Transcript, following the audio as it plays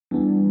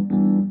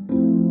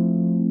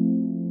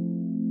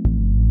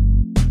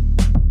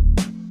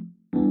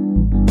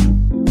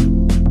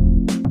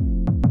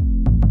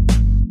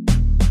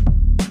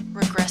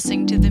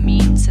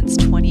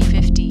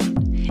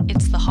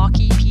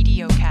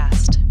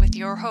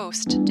your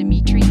host,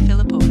 Dmitry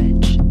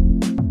Filipovich.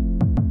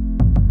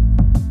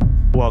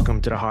 Welcome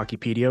to the Hockey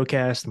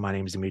PDOcast. My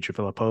name is Dmitry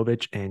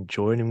Filipovich, and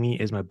joining me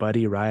is my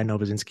buddy Ryan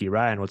Novozinski.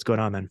 Ryan, what's going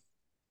on, man?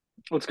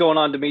 What's going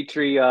on,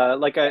 Dimitri?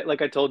 Like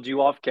I told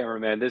you off camera,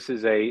 man. This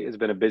is a has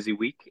been a busy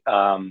week.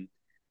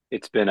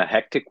 It's been a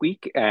hectic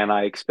week, and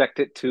I expect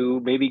it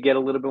to maybe get a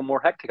little bit more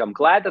hectic. I'm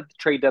glad that the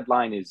trade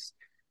deadline is,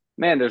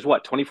 man. There's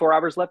what 24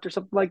 hours left or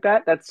something like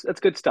that. That's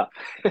good stuff.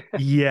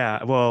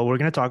 Yeah, well, we're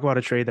going to talk about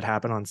a trade that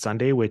happened on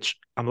Sunday, which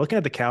I'm looking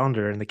at the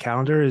calendar, and the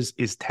calendar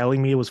is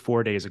telling me it was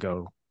 4 days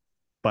ago,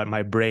 but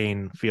my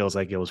brain feels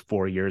like it was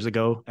 4 years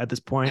ago at this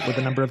point with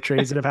the number of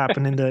trades that have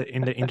happened in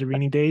the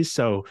intervening days.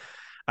 So,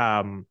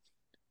 um,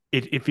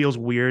 it feels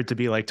weird to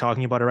be like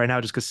talking about it right now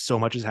just because so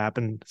much has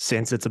happened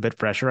since it's a bit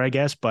fresher, I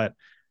guess. But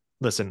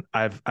listen,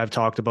 I've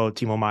talked about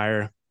Timo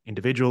Meyer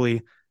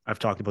individually. I've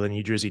talked about the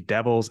New Jersey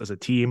Devils as a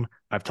team.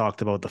 I've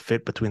talked about the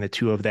fit between the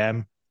two of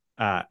them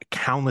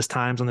countless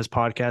times on this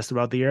podcast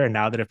throughout the year. And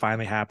now that it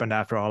finally happened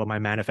after all of my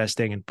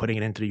manifesting and putting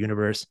it into the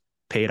universe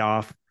paid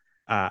off,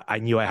 I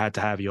knew I had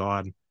to have you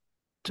on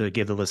to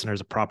give the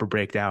listeners a proper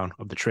breakdown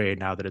of the trade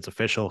now that it's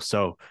official.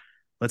 So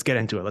let's get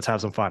into it. Let's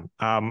have some fun.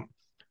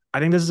 I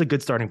think this is a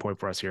good starting point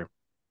for us here.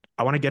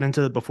 I want to get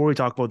into, before we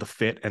talk about the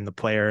fit and the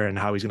player and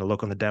how he's going to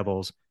look on the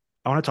Devils,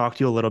 I want to talk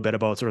to you a little bit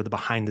about sort of the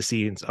behind the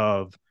scenes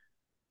of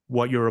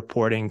what your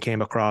reporting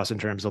came across in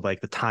terms of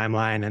like the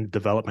timeline and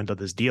development of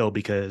this deal,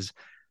 because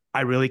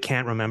I really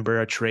can't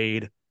remember a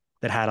trade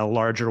that had a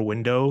larger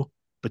window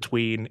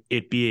between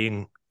it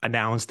being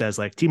announced as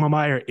like Timo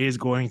Meyer is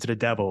going to the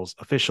Devils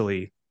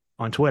officially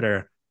on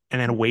Twitter and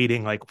then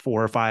waiting like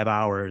 4 or 5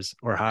 hours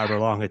or however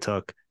long it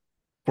took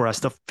for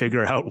us to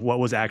figure out what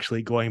was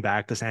actually going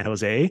back to San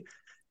Jose.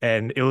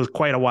 And it was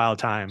quite a wild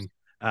time.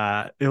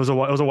 It was a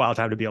wild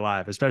time to be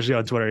alive, especially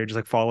on Twitter. You're just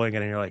like following it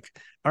and you're like,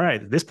 all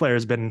right, this player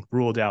has been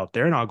ruled out.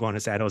 They're not going to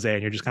San Jose.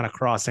 And you're just kind of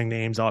crossing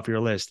names off your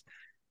list.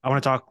 I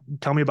want to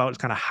tell me about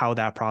kind of how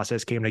that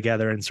process came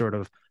together and sort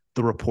of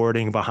the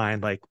reporting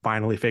behind like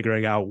finally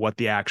figuring out what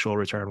the actual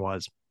return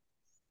was.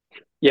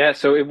 Yeah,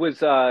 so it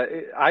was.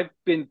 I've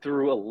been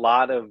through a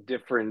lot of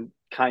different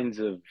kinds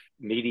of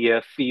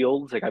media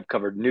fields. Like I've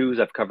covered news,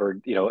 I've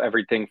covered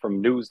everything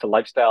from news to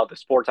lifestyle to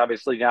sports.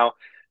 Obviously now,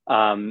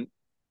 um,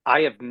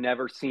 I have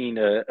never seen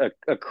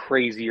a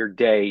crazier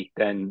day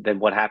than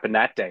what happened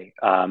that day.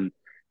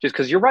 Just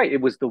because you're right,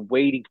 it was the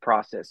waiting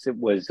process. It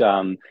was,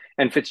 and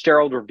Tom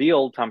Fitzgerald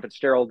revealed,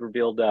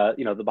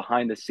 the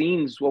behind the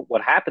scenes.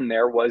 What happened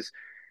there was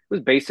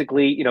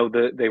basically,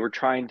 they were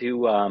trying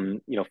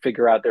to,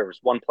 figure out there was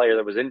one player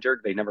that was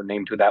injured. They never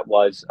named who that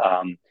was.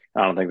 I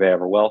don't think they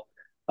ever will.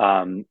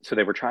 So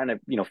they were trying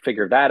to,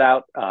 figure that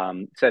out.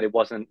 Friedman said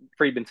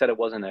it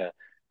wasn't a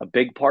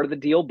big part of the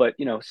deal, but,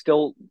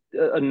 still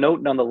a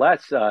note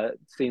nonetheless,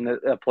 seeing that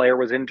a player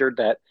was injured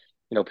that,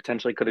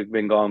 potentially could have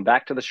been going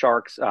back to the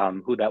Sharks.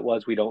 Who that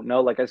was, we don't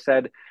know, like I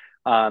said.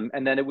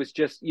 And then it was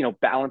just,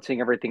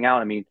 balancing everything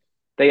out. I mean,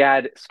 they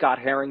add Scott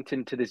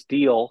Harrington to this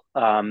deal.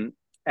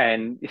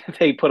 And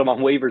they put him on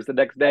waivers the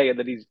next day, and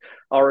then he's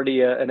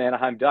already an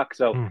Anaheim Duck.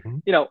 So, Mm-hmm.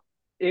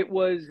 it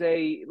was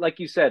like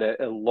you said,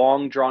 a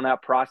long drawn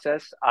out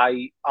process.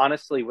 I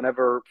honestly,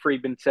 whenever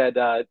Friedman said,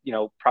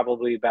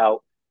 probably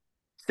about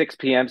 6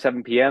 p.m.,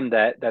 7 p.m.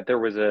 that there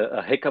was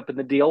a hiccup in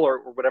the deal or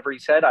whatever he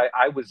said,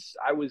 I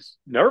was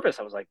nervous.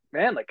 I was like,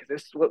 man, like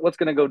what's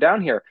going to go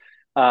down here?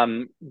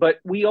 But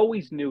we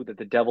always knew that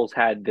the Devils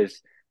had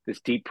this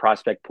deep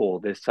prospect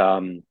pool,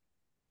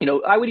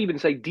 I would even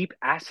say deep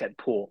asset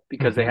pool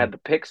because they Mm-hmm. had the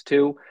picks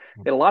too.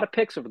 They had a lot of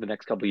picks over the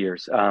next couple of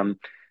years.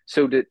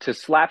 So to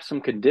slap some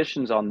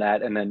conditions on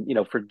that, and then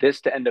for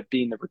this to end up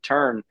being the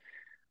return,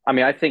 I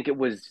mean, I think it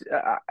was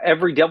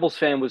every Devils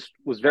fan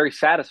was very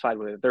satisfied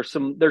with it. There's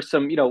some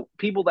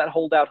people that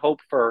hold out hope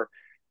for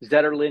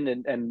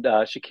Zetterlund and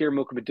Shakir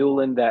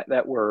Mukhamadullin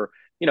that were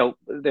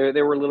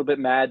they were a little bit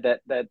mad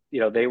that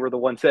they were the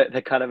ones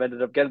that kind of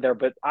ended up getting there.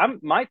 But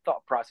my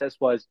thought process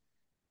was,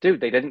 dude,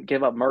 they didn't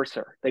give up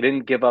Mercer. They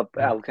didn't give up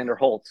Alexander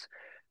Holtz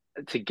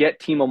to get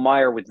Timo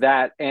Meyer with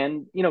that.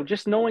 And,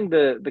 just knowing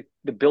the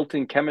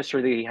built-in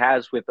chemistry that he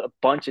has with a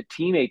bunch of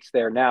teammates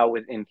there now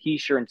in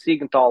Heischer and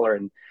Siegenthaler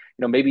and,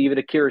 maybe even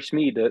Akira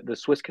Schmid, the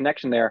Swiss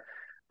connection there.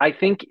 I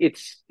think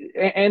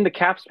and the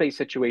cap space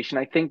situation,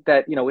 I think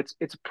that,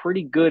 it's a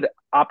pretty good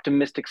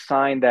optimistic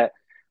sign that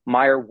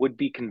Meyer would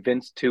be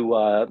convinced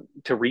to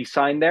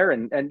re-sign there,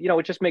 and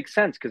it just makes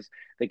sense because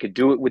they could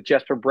do it with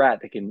Jesper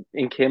Bratt. They can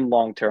ink him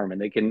long term, and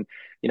they can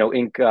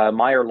ink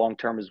Meyer long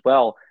term as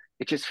well.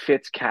 It just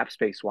fits cap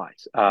space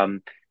wise,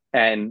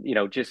 and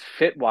just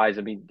fit wise.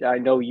 I mean, I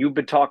know you've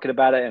been talking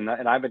about it, and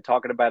I've been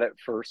talking about it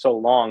for so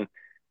long.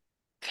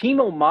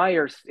 Timo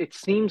Myers, it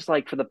seems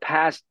like for the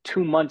past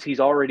 2 months, he's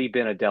already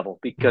been a Devil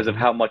because of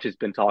Mm-hmm. how much has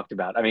been talked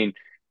about. I mean,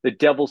 the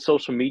Devils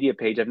social media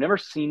page, I've never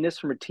seen this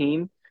from a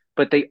team,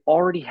 but they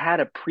already had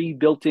a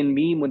pre-built in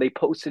meme when they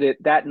posted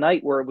it that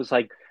night where it was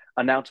like,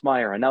 announce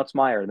Meyer. And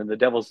then the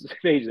Devils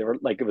page, they were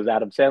like, it was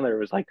Adam Sandler. It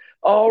was like,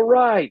 all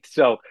right.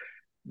 So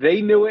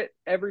they knew it.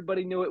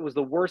 Everybody knew it was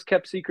the worst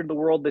kept secret in the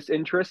world, this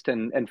interest.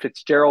 And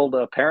Fitzgerald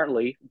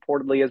apparently,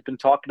 reportedly, has been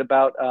talking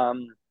about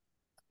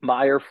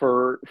Meyer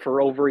for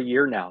over a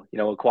year now,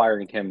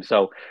 acquiring him.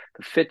 So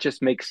the fit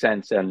just makes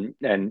sense. And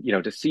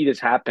to see this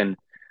happen,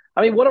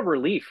 I mean, what a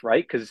relief,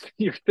 right? Because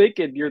you're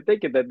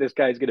thinking that this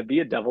guy's going to be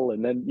a devil,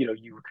 and then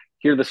you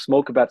hear the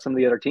smoke about some of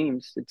the other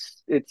teams.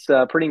 It's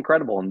pretty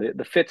incredible, and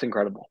the fit's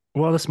incredible.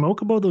 Well, the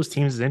smoke about those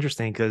teams is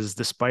interesting because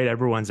despite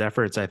everyone's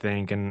efforts, I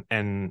think,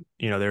 and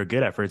they're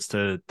good efforts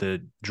to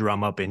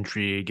drum up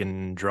intrigue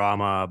and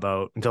drama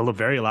about until the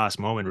very last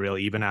moment,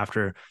 really, even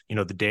after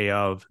the day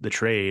of the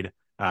trade.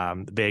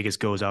 Vegas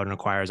goes out and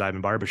acquires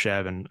Ivan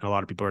Barbashev, and a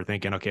lot of people are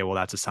thinking, okay, well,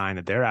 that's a sign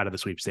that they're out of the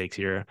sweepstakes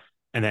here.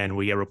 And then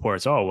we get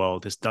reports, oh, well,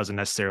 this doesn't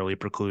necessarily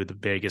preclude the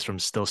Vegas from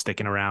still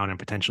sticking around and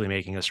potentially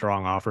making a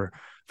strong offer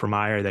for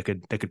Meyer that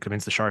could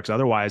convince the Sharks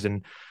otherwise.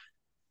 And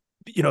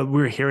we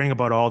were hearing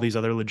about all these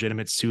other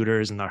legitimate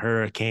suitors and the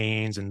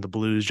Hurricanes and the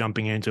Blues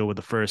jumping into it with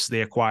the first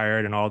they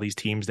acquired and all these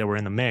teams that were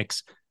in the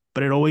mix.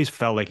 But it always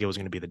felt like it was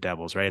going to be the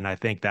Devils, right? And I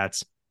think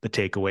that's the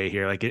takeaway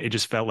here. Like it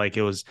just felt like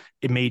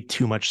it made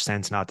too much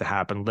sense not to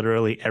happen.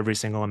 Literally every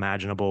single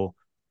imaginable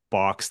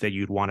box that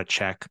you'd want to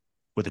check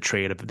with a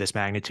trade of this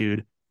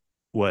magnitude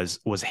was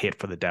hit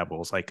for the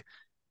Devils. Like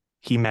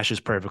he meshes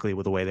perfectly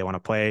with the way they want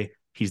to play.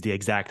 He's the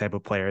exact type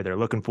of player they're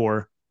looking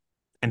for,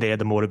 and they had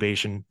the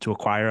motivation to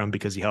acquire him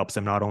because he helps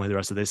them not only the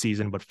rest of this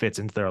season, but fits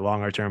into their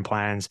longer term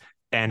plans.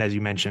 And as you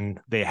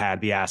mentioned, they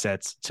had the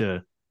assets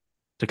to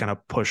kind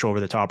of push over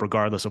the top,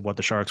 regardless of what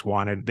the Sharks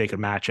wanted. They could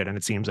match it, and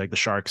it seems like the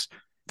Sharks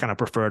kind of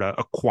preferred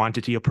a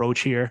quantity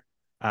approach here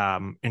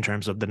in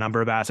terms of the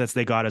number of assets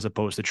they got, as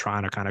opposed to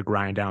trying to kind of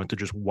grind down to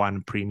just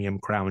one premium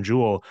crown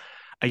jewel.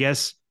 I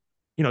guess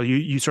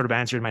you sort of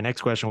answered my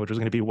next question, which was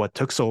going to be what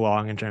took so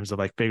long in terms of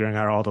like figuring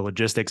out all the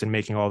logistics and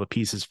making all the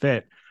pieces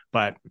fit.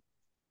 But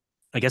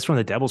I guess from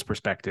the Devils'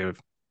 perspective,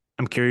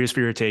 I'm curious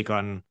for your take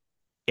on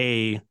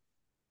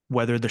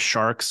whether the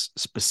Sharks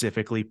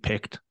specifically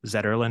picked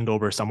Zetterlund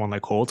over someone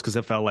like Holtz, because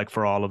it felt like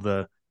for all of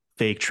the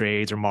fake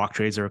trades or mock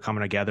trades that were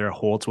coming together,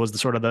 Holtz was the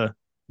sort of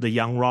the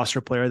young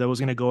roster player that was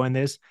going to go in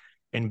this,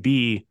 and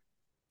B,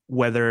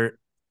 whether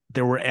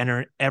there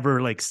were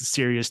ever like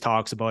serious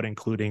talks about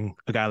including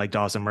a guy like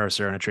Dawson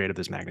Mercer in a trade of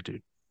this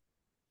magnitude.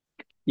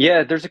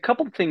 Yeah, there's a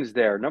couple of things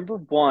there. Number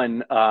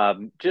one,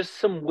 just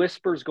some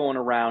whispers going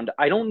around.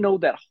 I don't know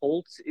that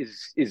Holtz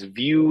is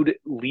viewed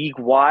league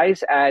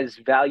wise as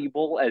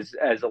valuable as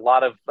a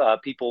lot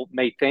of people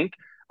may think.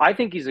 I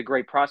think he's a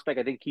great prospect.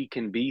 I think he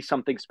can be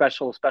something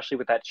special, especially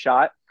with that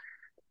shot.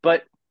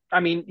 But I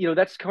mean,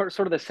 that's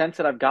sort of the sense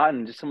that I've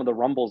gotten. Just some of the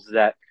rumbles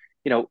that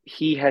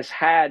he has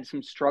had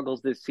some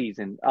struggles this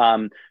season.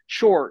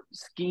 Sure,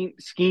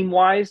 scheme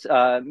wise,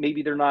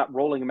 maybe they're not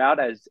rolling him out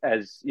as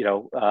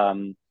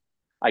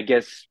I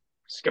guess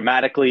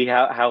schematically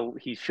how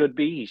he should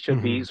be. He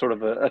should be Mm-hmm. sort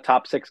of a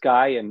top six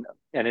guy and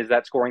is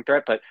that scoring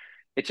threat, but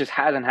it just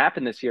hasn't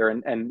happened this year.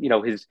 And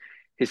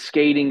his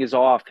skating is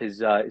off,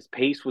 his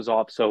pace was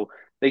off. So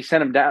they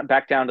sent him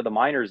back down to the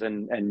minors,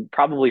 and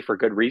probably for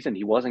good reason.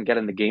 He wasn't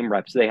getting the game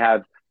reps. They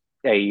have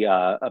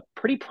a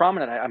pretty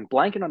prominent. I'm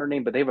blanking on her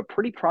name, but they have a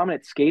pretty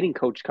prominent skating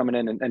coach coming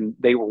in, and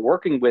they were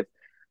working with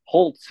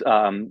Holtz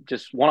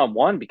just one on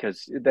one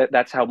because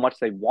that's how much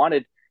they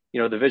wanted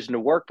the vision to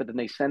work. But then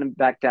they sent him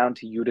back down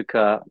to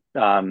Utica,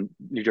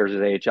 New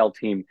Jersey's AHL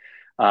team,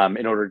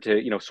 in order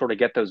to sort of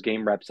get those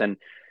game reps. And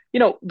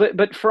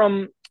but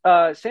from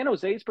San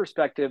Jose's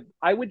perspective,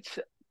 I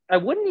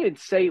wouldn't even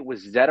say it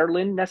was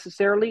Zetterlund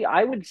necessarily.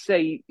 I would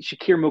say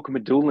Shakir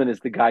Mukhamadullin is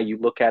the guy you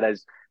look at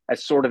as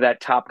sort of that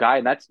top guy,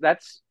 and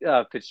that's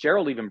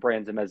Fitzgerald even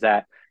brands him as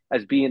that,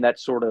 as being that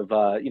sort of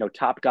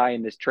top guy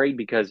in this trade,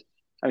 because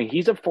I mean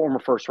he's a former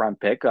first round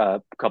pick,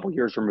 a couple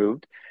years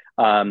removed.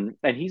 And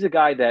he's a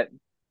guy that,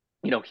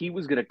 he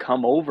was going to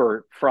come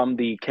over from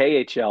the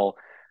KHL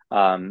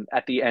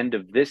at the end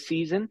of this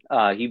season.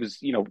 He was,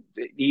 he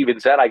even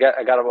said, I got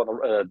him on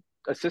the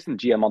assistant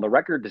GM on the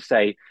record to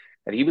say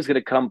that he was going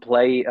to come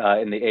play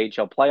in the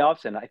AHL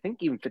playoffs. And I think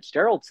even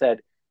Fitzgerald said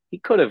he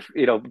could have,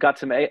 got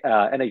some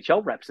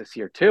NHL reps this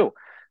year too.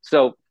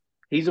 So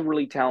he's a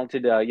really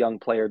talented young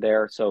player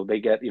there. So they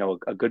get,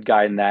 a good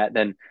guy in that.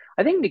 Then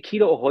I think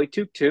Nikita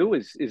Ohoytuk too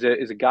is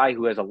a guy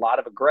who has a lot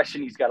of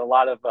aggression. He's got a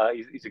lot of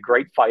he's a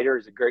great fighter.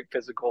 He's a great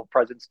physical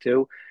presence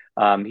too.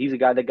 He's a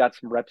guy that got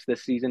some reps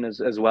this season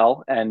as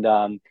well. And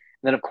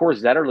then of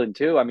course Zetterlund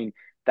too. I mean,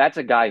 that's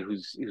a guy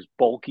who's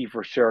bulky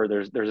for sure.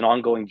 There's an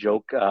ongoing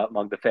joke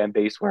among the fan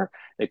base where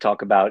they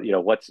talk about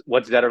what's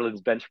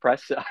Zetterlund's bench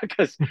press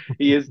because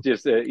he is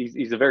just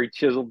he's a very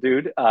chiseled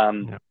dude.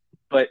 Yeah.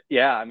 But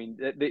yeah, I mean,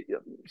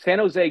 San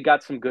Jose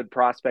got some good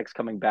prospects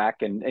coming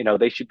back, and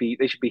they should be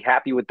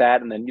happy with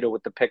that. And then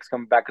with the picks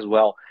coming back as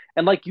well.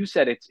 And like you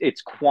said,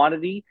 it's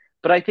quantity,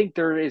 but I think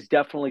there is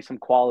definitely some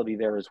quality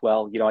there as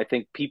well. I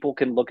think people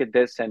can look at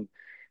this and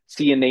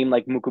see a name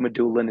like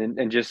Mukhamadullin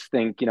and just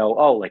think,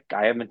 oh, like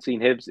I haven't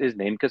seen his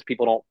name because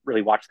people don't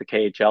really watch the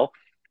KHL.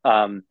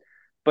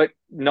 but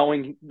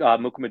knowing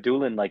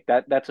Mukmadulin like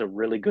that's a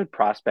really good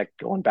prospect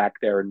going back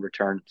there in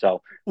return.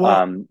 So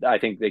Well, I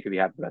think they could be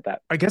happy about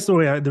that. I guess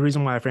the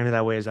reason why I frame it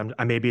that way is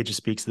maybe it just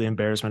speaks to the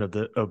embarrassment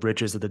of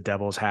riches that the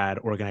Devils had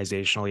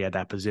organizationally at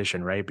that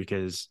position, right?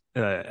 Because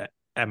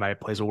at my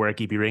place of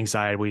work, EP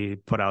Ringside, we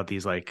put out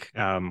these like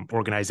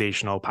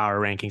organizational power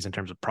rankings in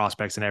terms of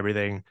prospects and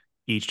everything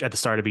each at the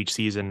start of each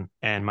season,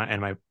 and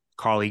my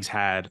colleagues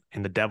had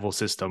in the Devil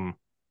system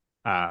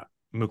uh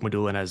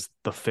Mukmadulin as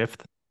the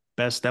fifth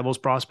best Devils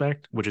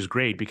prospect, which is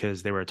great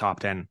because they were a top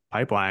 10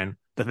 pipeline.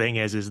 The thing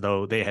is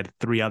though they had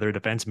three other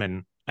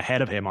defensemen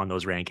ahead of him on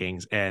those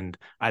rankings. And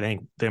I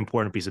think the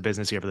important piece of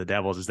business here for the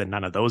Devils is that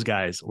none of those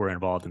guys were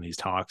involved in these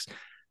talks.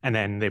 And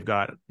then they've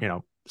got,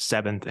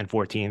 seventh and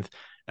 14th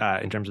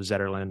in terms of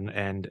Zetterlund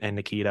and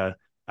Nikita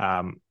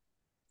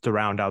to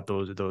round out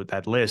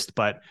that list.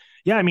 But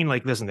yeah, I mean,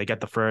 like, listen, they get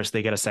the first,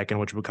 they get a second,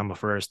 which will become a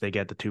first. They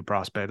get the two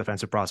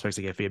defensive prospects.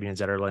 They get Fabian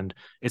Zetterlund.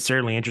 It's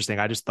certainly interesting.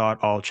 I just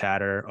thought all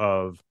chatter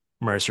of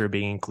Mercer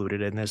being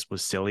included in this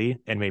was silly,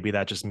 and maybe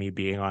that's just me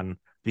being on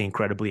the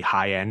incredibly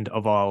high end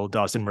of all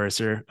Dawson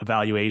Mercer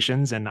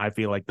evaluations. And I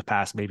feel like the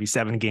past maybe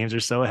 7 games or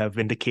so have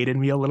vindicated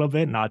me a little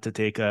bit, not to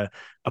take a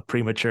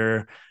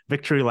premature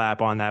victory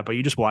lap on that, but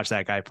you just watch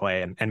that guy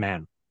play and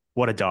man,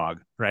 what a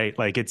dog, right?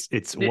 Like it's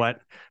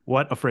what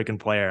a freaking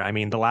player. I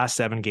mean, the last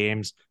 7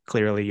 games,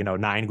 clearly,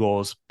 9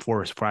 goals,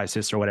 4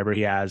 assists or whatever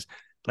he has.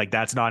 Like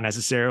that's not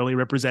necessarily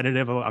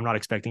representative. I'm not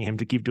expecting him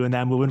to keep doing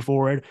that moving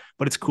forward,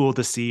 but it's cool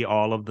to see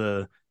all of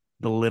the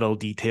little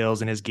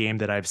details in his game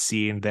that I've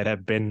seen that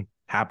have been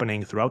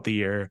happening throughout the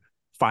year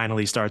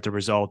finally start to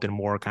result in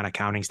more kind of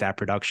counting stat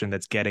production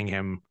that's getting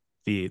him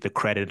the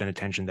credit and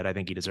attention that I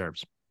think he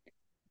deserves.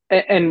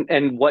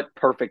 And what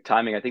perfect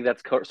timing. I think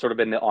that's sort of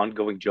been the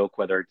ongoing joke,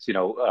 whether it's,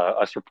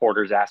 us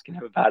reporters asking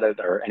him about it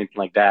or anything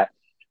like that.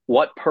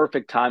 What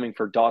perfect timing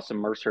for Dawson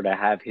Mercer to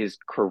have his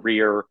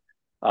career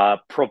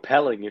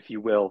propelling, if you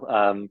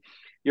will.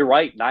 You're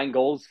right, 9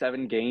 goals,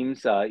 7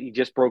 games. He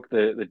just broke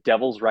the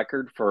Devils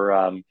record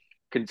for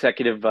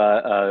consecutive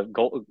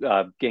goal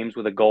games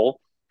with a goal.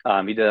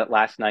 He did that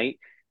last night.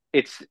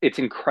 It's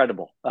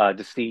incredible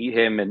to see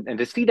him and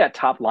to see that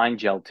top line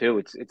gel too.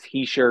 It's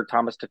Heischer,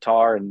 Thomas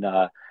Tatar,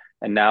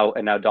 and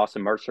now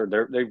Dawson Mercer.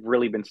 They've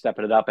really been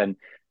stepping it up. And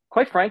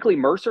quite frankly,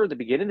 Mercer at the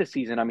beginning of the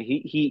season, I mean,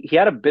 he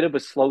had a bit of a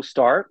slow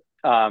start,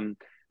 and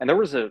there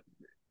was a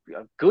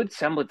good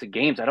semblance of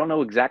games. I don't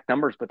know exact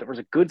numbers, but there was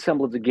a good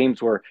semblance of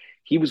games where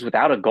he was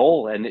without a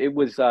goal, and it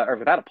was or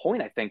without a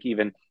point, I think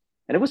even,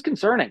 and it was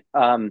concerning.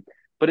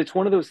 But it's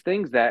one of those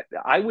things that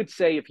I would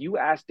say if you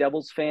ask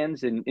Devils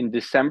fans in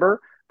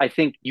December, I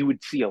think you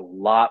would see a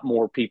lot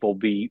more people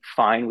be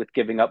fine with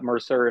giving up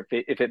Mercer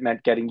if it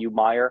meant getting you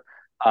Meyer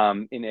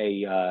in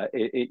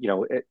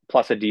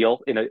plus a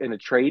deal in a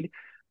trade.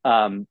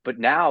 But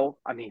now,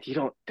 I mean, you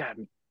don't,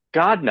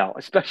 God no,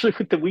 especially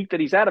with the week that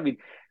he's at. I mean,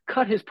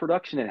 cut his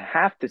production in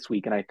half this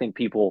week, and I think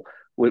people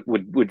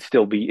would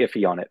still be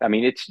iffy on it. I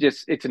mean,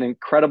 it's an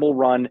incredible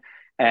run,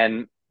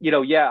 and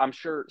yeah, I'm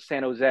sure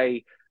San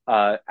Jose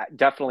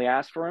definitely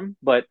asked for him,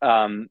 but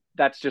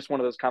that's just one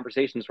of those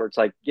conversations where it's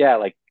like, yeah,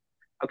 like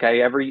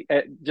okay,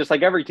 just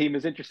like every team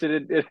is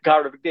interested in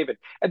Connor McDavid,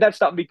 and that's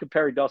not me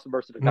comparing Dawson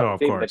Mercer to No, Connor of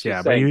McDavid. course, That's just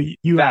yeah, but saying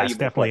you asked valuable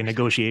definitely in players.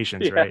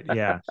 negotiations, Yeah. right?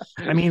 Yeah,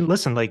 I mean,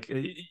 listen, like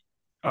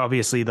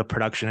obviously the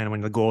production and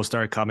when the goals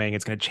start coming,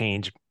 it's going to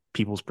change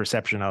people's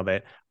perception of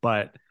it.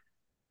 But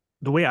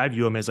the way I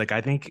view him is like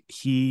I think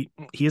he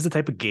is the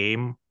type of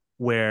game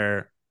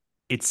where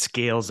it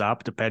scales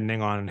up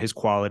depending on his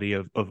quality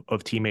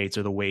of teammates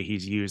or the way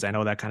he's used. I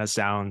know that kind of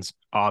sounds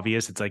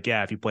obvious. It's like,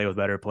 yeah, if you play with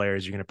better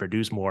players, you're going to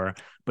produce more.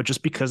 But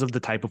just because of the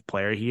type of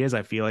player he is,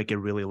 I feel like it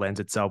really lends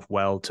itself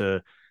well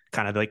to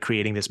kind of like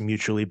creating this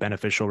mutually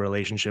beneficial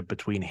relationship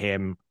between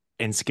him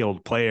and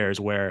skilled players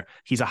where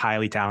he's a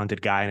highly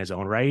talented guy in his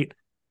own right,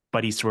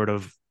 but he's sort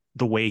of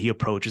the way he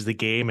approaches the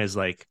game is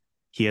like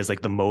he has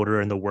like the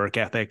motor and the work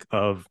ethic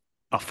of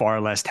a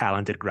far less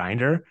talented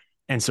grinder.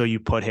 And so you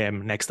put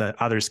him next to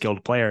other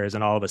skilled players,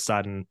 and all of a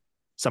sudden,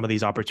 some of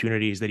these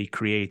opportunities that he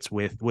creates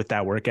with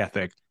that work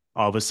ethic,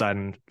 all of a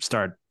sudden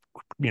start,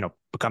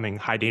 becoming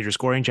high danger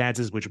scoring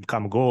chances, which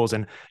become goals.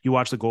 And you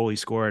watch the goal he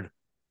scored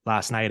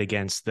last night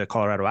against the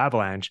Colorado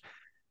Avalanche,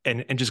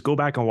 and just go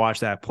back and watch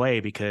that play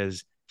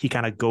because he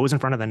kind of goes in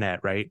front of the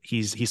net, right?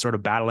 He's sort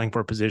of battling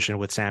for position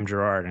with Sam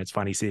Girard, and it's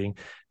funny seeing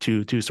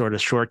two sort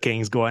of short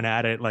kings going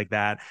at it like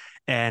that.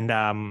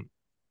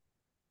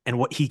 And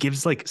what he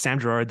gives like Sam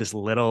Girard this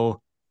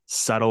little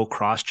subtle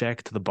cross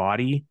check to the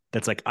body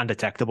that's like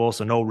undetectable.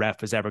 So no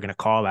ref is ever going to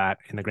call that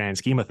in the grand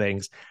scheme of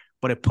things,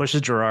 but it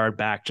pushes Girard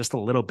back just a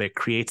little bit,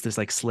 creates this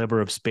like sliver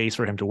of space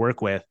for him to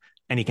work with.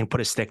 And he can put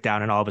his stick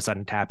down and all of a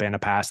sudden tap in a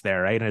pass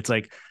there. Right. And it's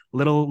like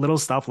little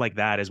stuff like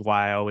that is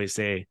why I always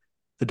say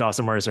the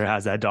Dawson Mercer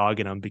has that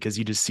dog in him, because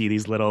you just see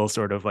these little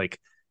sort of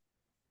like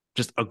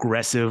just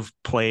aggressive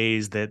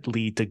plays that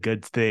lead to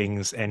good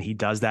things. And he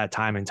does that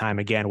time and time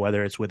again,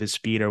 whether it's with his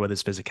speed or with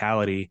his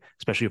physicality,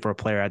 especially for a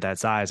player at that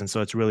size. And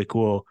so it's really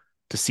cool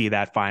to see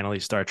that finally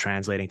start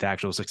translating to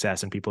actual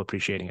success and people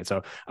appreciating it.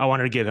 So I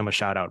wanted to give him a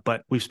shout out.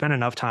 But we've spent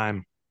enough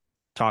time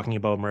talking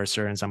about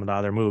Mercer and some of the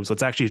other moves.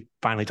 Let's actually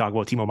finally talk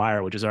about Timo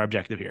Meyer, which is our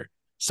objective here.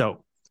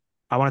 So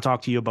I want to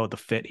talk to you about the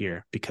fit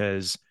here,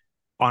 because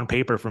on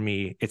paper for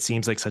me, it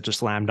seems like such a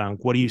slam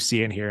dunk. What do you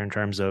see in here in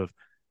terms of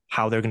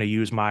how they're going to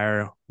use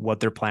Meyer, what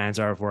their plans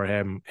are for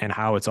him, and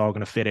how it's all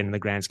going to fit in the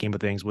grand scheme of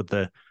things with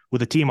the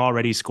team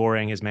already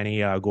scoring as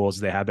many goals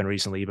as they have been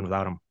recently, even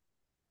without him?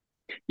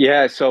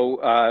 Yeah,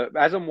 so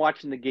as I'm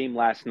watching the game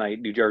last night,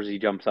 New Jersey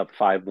jumps up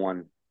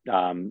 5-1.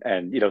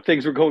 And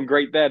things were going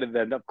great then, and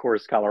then of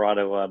course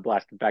Colorado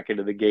blasted back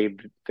into the game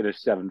to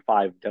finish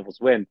 7-5, Devils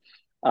win.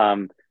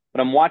 But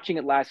I'm watching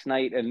it last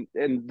night,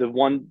 and the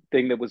one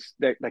thing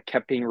that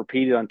kept being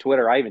repeated on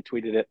Twitter, I even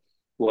tweeted it,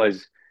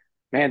 was,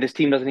 man, this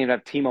team doesn't even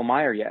have Timo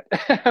Meyer yet.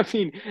 I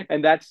mean,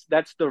 and that's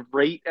the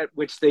rate at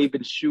which they've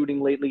been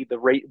shooting lately, the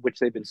rate at which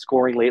they've been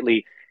scoring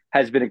lately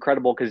has been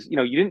incredible, because you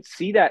didn't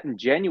see that in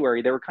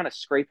January. They were kind of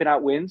scraping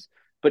out wins,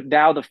 but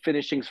now the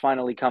finishing's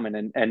finally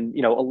coming. And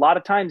a lot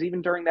of times,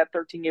 even during that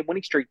 13-game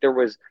winning streak, there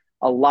was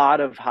a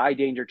lot of high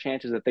danger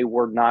chances that they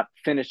were not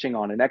finishing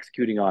on and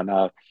executing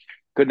on.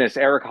 Goodness,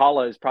 Eric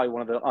Holla is probably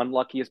one of the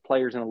unluckiest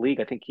players in the league.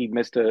 I think he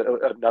missed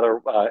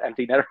another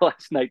empty netter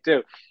last night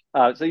too.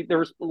 So there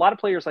was a lot of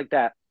players like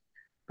that.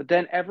 But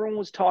then everyone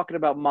was talking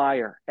about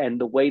Meyer and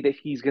the way that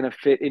he's going to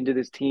fit into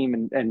this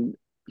team, and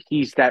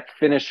he's that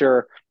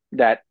finisher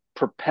that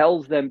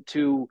propels them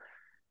to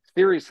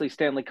seriously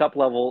Stanley Cup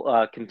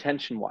level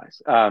contention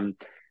wise.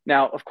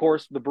 Now, of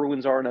course, the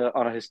Bruins are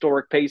on a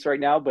historic pace right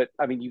now, but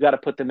I mean, you got to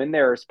put them in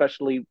there,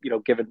 especially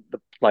given the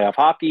playoff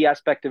hockey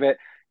aspect of it,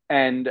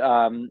 and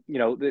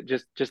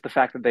just the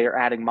fact that they are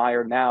adding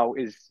Meyer now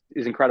is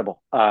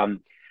incredible.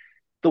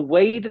 The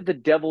way that the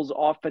Devils'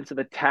 offensive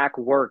attack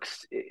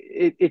works,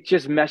 it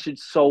just meshed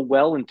so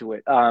well into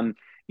it.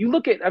 You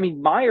look at, I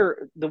mean,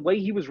 Meyer, the way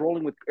he was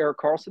rolling with Erik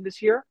Karlsson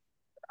this year,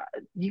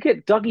 you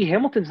get Dougie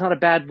Hamilton's not a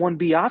bad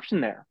 1B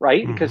option there,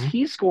 right? Mm-hmm. Because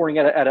he's scoring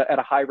at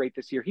a high rate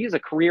this year. He is a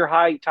career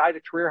high, tied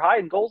a career high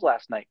in goals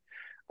last night.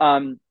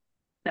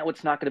 Now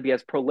it's not going to be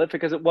as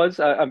prolific as it was,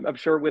 I'm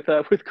sure, with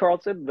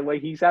Karlsson, the way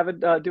he's having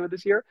doing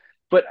this year.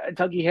 But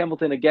Dougie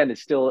Hamilton, again, is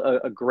still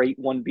a great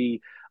 1B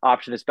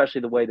option,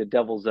 especially the way the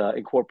Devils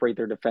incorporate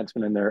their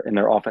defensemen in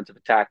their offensive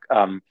attack.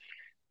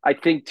 I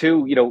think,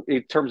 too,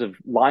 in terms of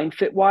line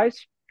fit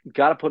wise, you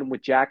got to put him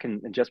with Jack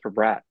and Jesper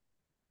Bratt.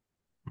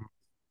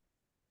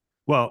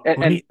 Well,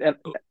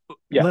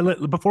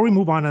 before we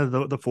move on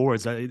to the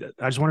forwards, I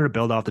just wanted to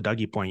build off the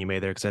Dougie point you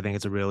made there, because I think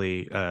it's a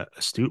really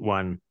astute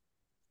one.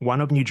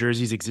 One of New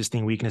Jersey's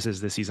existing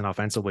weaknesses this season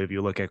offensively, if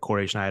you look at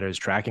Corey Schneider's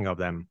tracking of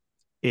them,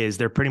 is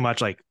they're pretty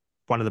much like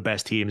one of the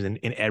best teams in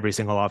every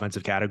single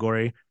offensive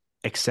category,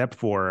 except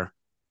for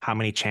how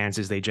many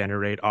chances they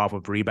generate off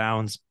of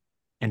rebounds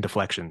and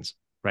deflections,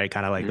 right?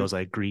 Kind of like those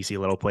like greasy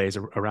little plays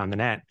around the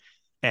net.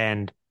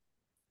 And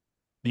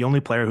the only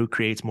player who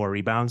creates more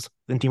rebounds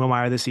than Timo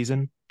Meyer this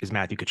season is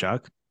Matthew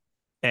Tkachuk.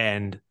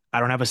 And I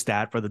don't have a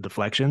stat for the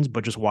deflections,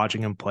 but just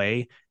watching him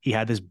play, he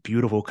had this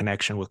beautiful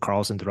connection with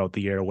Karlsson throughout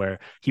the year, where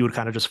he would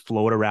kind of just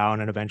float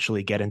around and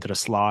eventually get into the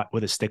slot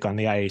with his stick on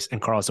the ice,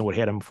 and Karlsson would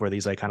hit him for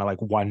these like kind of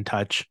like one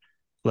touch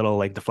little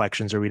like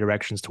deflections or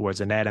redirections towards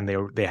the net, and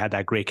they had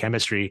that great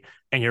chemistry.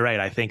 And you're right,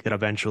 I think that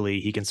eventually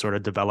he can sort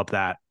of develop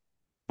that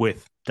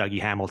with Dougie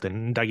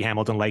Hamilton. Dougie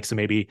Hamilton likes to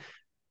maybe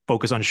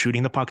focus on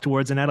shooting the puck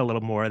towards the net a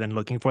little more than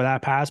looking for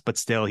that pass, but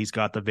still he's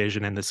got the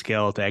vision and the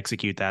skill to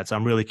execute that. So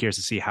I'm really curious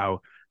to see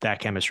how that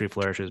chemistry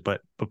flourishes.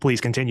 But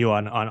please continue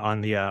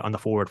on the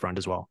forward front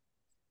as well.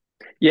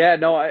 Yeah,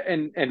 no,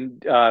 and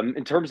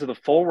in terms of the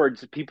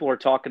forwards, people are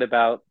talking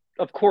about,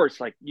 of course,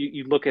 like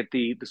you look at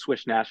the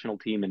Swiss national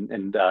team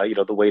and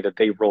the way that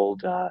they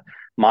rolled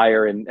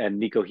Meyer and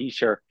Nico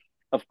Hischier.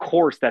 Of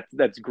course,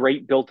 that's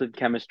great built-in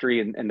chemistry,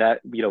 and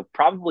that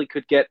probably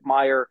could get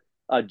Meyer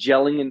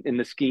gelling in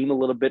the scheme a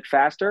little bit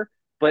faster.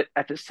 But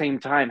at the same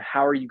time,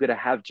 how are you going to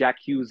have Jack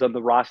Hughes on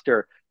the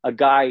roster, a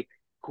guy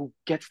who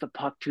gets the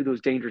puck to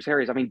those dangerous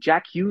areas? I mean,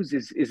 Jack Hughes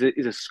is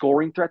a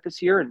scoring threat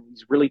this year, and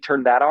he's really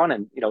turned that on.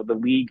 And the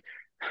league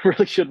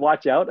really should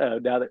watch out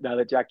now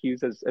that Jack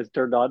Hughes has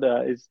turned on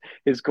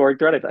his scoring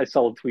threat. I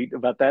saw a tweet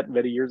about that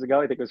many years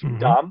ago. I think it was from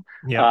Dom.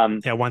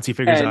 Yeah, once he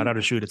figures out how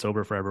to shoot, it's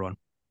over for everyone.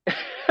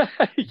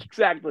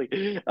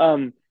 Exactly.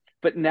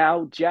 But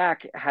now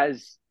Jack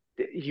has.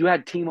 You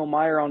had Timo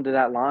Meyer onto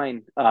that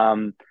line.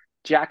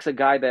 Jack's a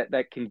guy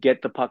that can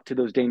get the puck to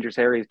those dangerous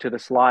areas, to the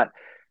slot.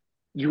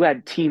 You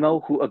had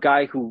Timo, a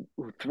guy who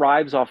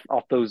thrives off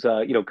those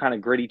kind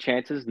of gritty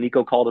chances.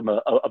 Nico called him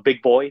a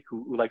big boy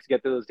who likes to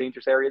get to those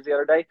dangerous areas the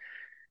other day.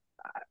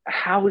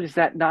 How is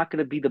that not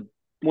going to be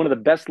one of the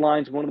best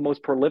lines, one of the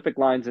most prolific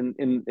lines in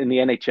the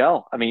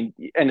NHL? I mean,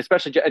 and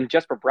especially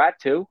Jesper Bratt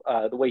too,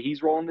 the way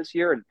he's rolling this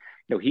year, and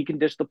he can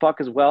dish the puck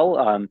as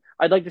well.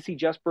 I'd like to see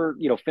Jesper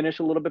finish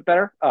a little bit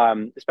better,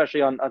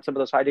 especially on some of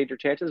those high danger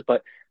chances.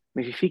 But I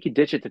mean, if he could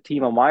ditch it to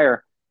Timo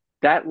Meyer,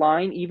 that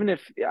line, even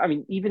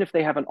if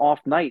they have an off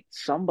night,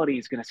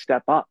 somebody's going to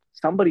step up.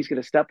 Somebody's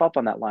going to step up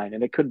on that line,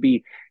 and it could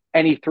be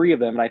any three of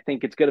them, and I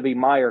think it's going to be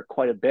Meyer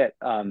quite a bit.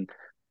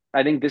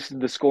 I think this is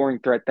the scoring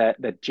threat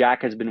that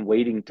Jack has been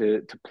waiting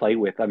to play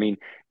with. I mean,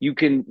 you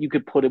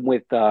could put him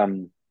with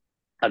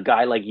a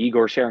guy like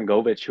Igor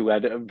Sharangovich, who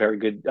had a very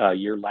good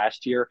year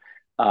last year,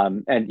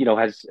 and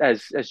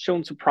has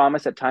shown some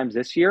promise at times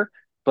this year.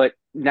 But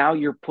now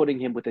you're putting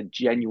him with a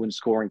genuine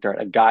scoring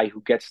threat, a guy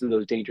who gets to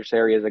those dangerous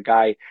areas, a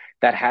guy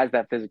that has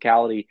that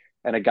physicality,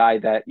 and a guy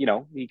that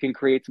he can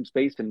create some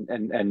space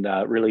and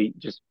really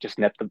just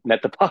net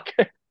the puck.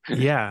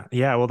 Yeah,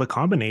 yeah. Well, the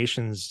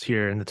combinations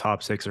here in the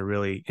top six are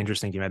really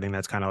interesting to me. I think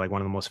that's kind of like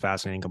one of the most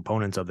fascinating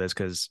components of this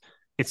because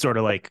it's sort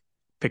of like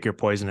pick your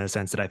poison in a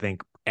sense that I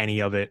think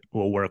any of it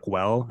will work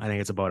well. I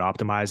think it's about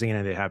optimizing it,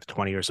 and they have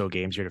 20 or so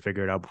games here to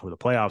figure it out before the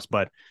playoffs.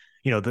 But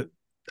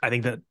I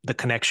think that the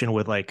connection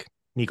with like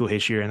Nico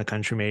Hischier and the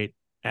countrymate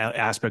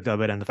aspect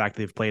of it, and the fact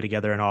that they've played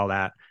together and all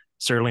that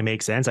certainly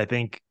makes sense. I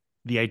think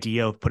the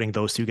idea of putting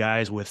those two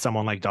guys with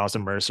someone like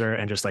Dawson Mercer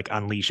and just like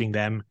unleashing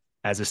them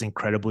as this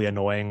incredibly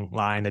annoying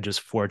line that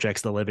just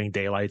forechecks the living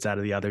daylights out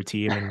of the other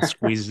team and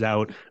squeezes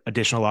out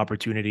additional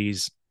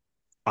opportunities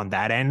on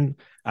that end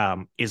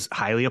is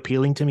highly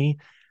appealing to me.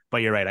 But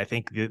you're right. I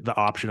think the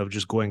option of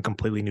just going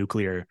completely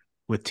nuclear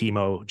with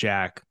Timo,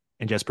 Jack,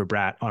 and Jesper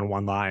Bratt on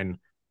one line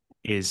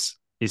is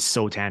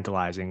so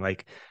tantalizing.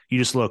 Like you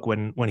just look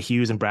when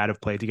Hughes and Bratt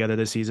have played together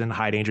this season,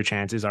 high danger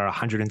chances are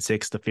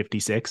 106 to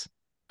 56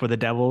 for the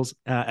Devils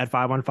at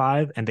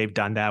 5-on-5, and they've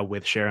done that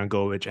with Sharon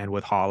Govich and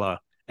with Holla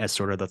as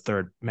sort of the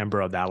third member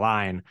of that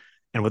line.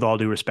 And with all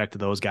due respect to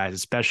those guys,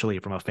 especially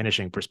from a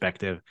finishing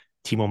perspective,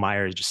 Timo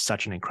Meier is just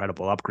such an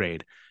incredible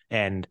upgrade.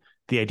 And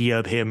the idea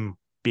of him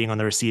being on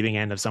the receiving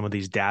end of some of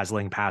these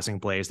dazzling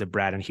passing plays that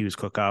Brad and Hughes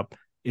cook up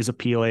is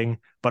appealing.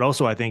 But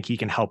also I think he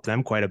can help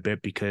them quite a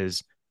bit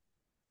because,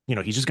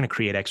 he's just going to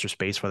create extra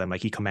space for them.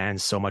 Like he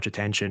commands so much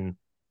attention,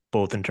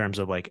 both in terms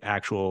of like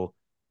actual,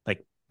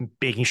 like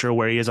making sure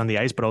where he is on the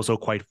ice, but also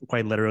quite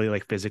literally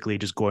like physically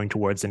just going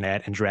towards the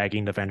net and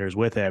dragging defenders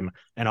with him.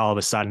 And all of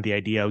a sudden the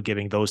idea of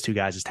giving those two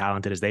guys as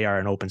talented as they are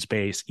in open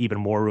space, even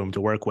more room to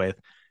work with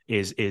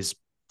is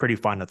pretty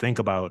fun to think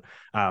about.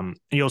 And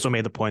you also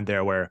made the point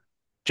there where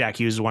Jack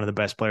Hughes is one of the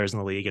best players in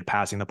the league at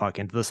passing the puck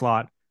into the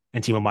slot,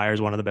 and Timo Meier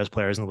is one of the best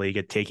players in the league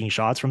at taking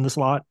shots from the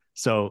slot.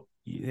 So,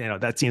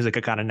 that seems like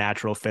a kind of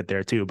natural fit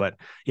there too. But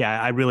yeah,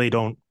 I really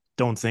don't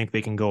think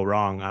they can go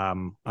wrong.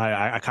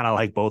 I kind of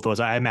like both those.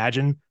 I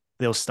imagine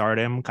they'll start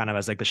him kind of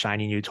as like the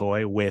shiny new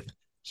toy with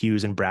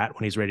Hughes and Bratt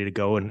when he's ready to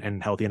go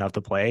and healthy enough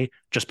to play,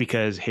 just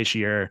because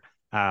Hischier,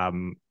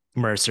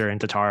 Mercer, and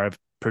Tatar have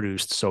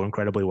produced so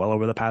incredibly well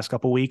over the past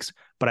couple of weeks.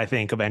 But I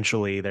think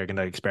eventually they're going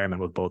to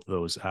experiment with both of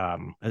those,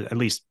 at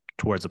least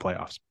towards the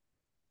playoffs.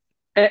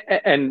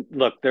 And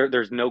look,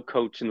 there's no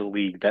coach in the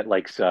league that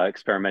likes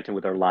experimenting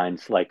with their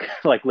lines like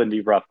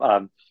Lindy Ruff.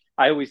 I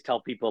always tell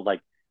people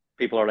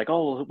people are like,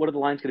 oh, what are the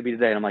lines going to be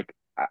today? And I'm like,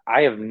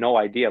 I have no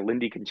idea.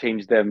 Lindy can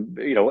change them,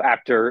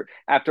 after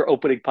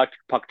opening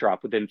puck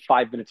drop within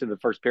 5 minutes of the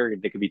first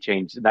period, they can be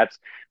changed. And that's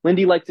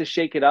Lindy likes to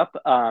shake it up.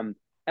 And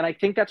I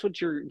think that's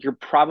what you're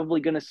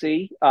probably going to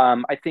see.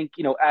 I think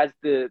as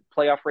the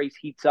playoff race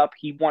heats up,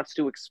 he wants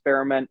to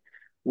experiment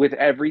with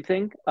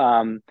everything.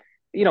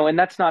 And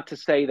that's not to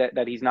say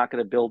that he's not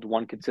going to build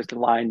one consistent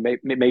line.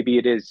 Maybe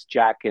it is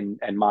Jack and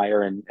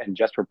Meyer and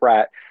Jesper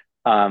Bratt.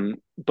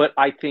 But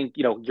I think,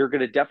 you're going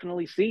to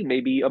definitely see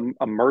maybe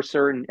a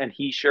Mercer and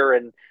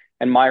Hischier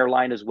and Meyer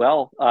line as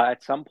well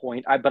at some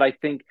point. But I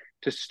think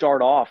to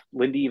start off,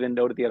 Lindy even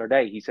noted the other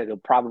day, he said he'll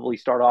probably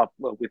start off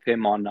with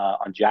him on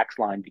Jack's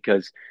line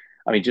because,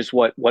 I mean, just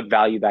what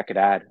value that could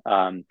add.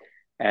 And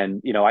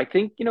I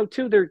think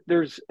too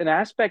there's an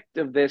aspect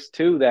of this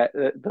too that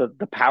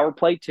the power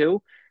play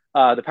too.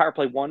 The power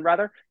play one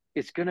rather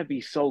is going to be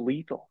so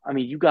lethal. I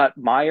mean, you got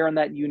Meyer on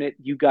that unit,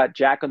 you got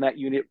Jack on that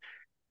unit,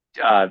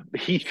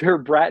 Heather,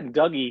 Bratt, and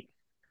Dougie.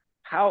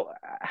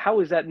 How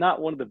is that not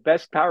one of the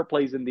best power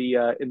plays in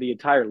the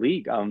entire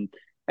league? And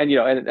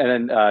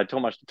then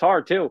Tomas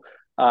Tatar too.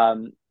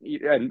 And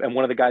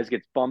one of the guys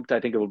gets bumped. I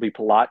think it will be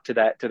Palat to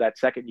that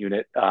second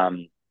unit.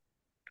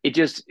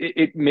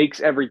 It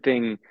makes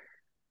everything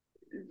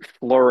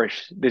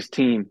flourish. This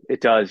team, it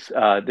does.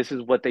 This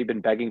is what they've been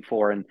begging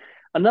for. And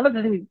another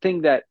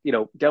thing that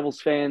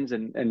Devils fans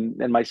and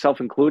myself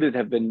included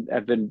have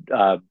been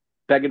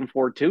begging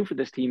for too for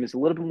this team is a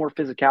little bit more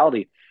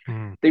physicality.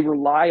 They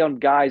rely on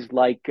guys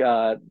like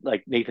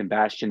Nathan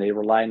Bastian. They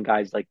rely on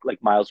guys like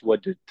Miles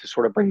Wood to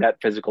sort of bring that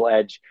physical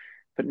edge.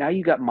 But now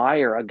you got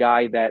Meyer, a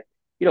guy that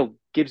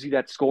gives you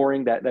that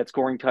scoring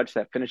touch,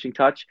 that finishing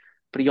touch.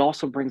 But he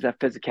also brings that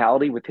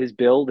physicality with his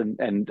build,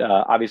 and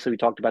obviously we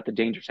talked about the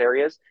dangerous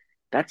areas.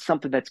 That's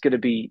something that's going to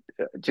be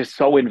just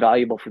so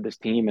invaluable for this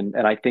team. And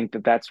I think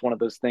that's one of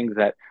those things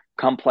that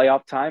come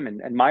playoff time,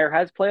 and Meyer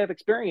has playoff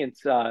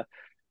experience.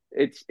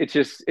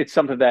 It's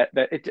something that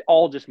it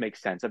all just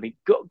makes sense. I mean,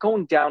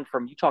 going down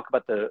from, you talk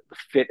about the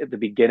fit at the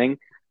beginning,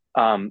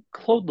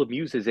 Claude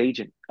Lemieux's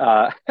agent,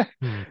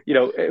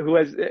 who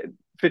has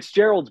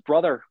Fitzgerald's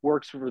brother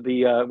works for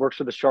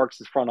the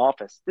Sharks' front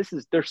office.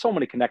 There's so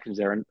many connections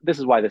there, and this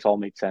is why this all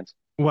made sense.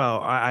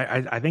 Well,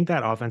 I think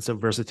that offensive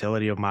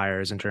versatility of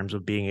Myers in terms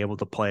of being able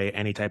to play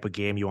any type of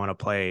game you want to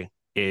play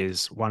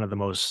is one of the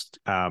most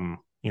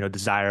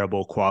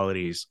desirable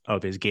qualities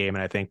of his game,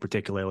 and I think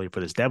particularly for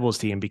this Devils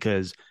team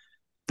because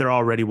they're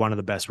already one of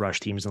the best rush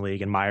teams in the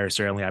league, and Myers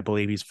certainly, I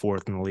believe, he's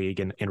fourth in the league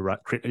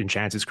in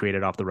chances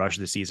created off the rush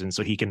this season.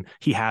 So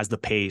he has the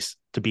pace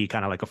to be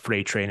kind of like a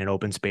freight train in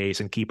open space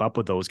and keep up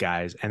with those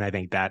guys. And I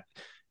think that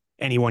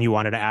anyone you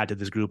wanted to add to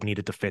this group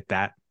needed to fit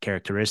that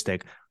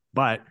characteristic.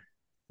 But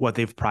what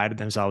they've prided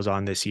themselves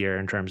on this year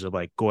in terms of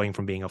like going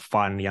from being a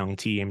fun young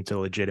team to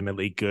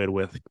legitimately good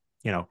with,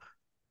 you know,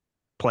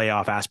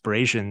 playoff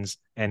aspirations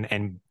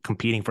and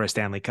competing for a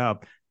Stanley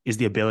Cup is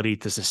the ability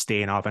to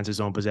sustain offensive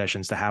zone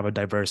possessions, to have a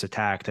diverse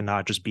attack, to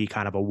not just be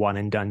kind of a one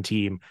and done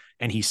team.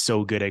 And he's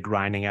so good at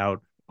grinding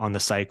out on the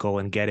cycle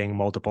and getting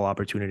multiple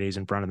opportunities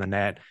in front of the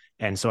net.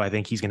 And so I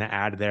think he's going to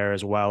add there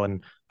as well.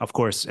 And of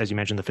course, as you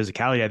mentioned, the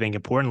physicality, I think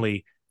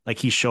importantly, like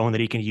he's shown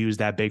that he can use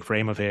that big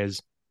frame of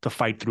his to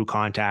fight through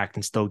contact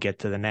and still get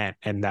to the net.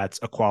 And that's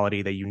a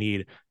quality that you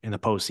need in the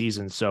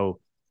postseason. So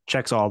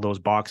checks all those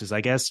boxes.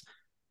 I guess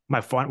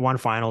one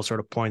final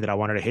sort of point that I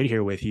wanted to hit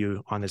here with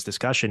you on this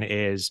discussion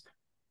is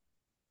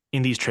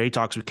in these trade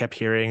talks, we kept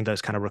hearing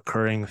this kind of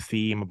recurring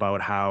theme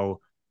about how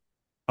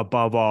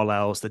above all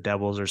else, the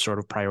Devils are sort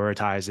of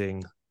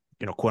prioritizing,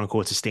 quote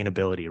unquote,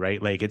 sustainability,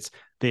 right? Like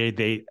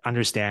they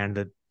understand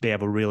that they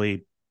have a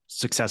really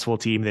successful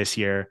team this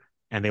year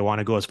and they want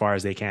to go as far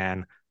as they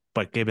can.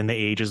 But given the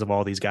ages of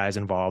all these guys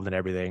involved and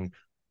everything,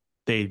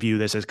 they view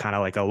this as kind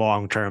of like a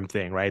long-term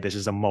thing, right? This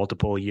is a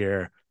multiple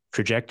year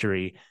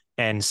trajectory.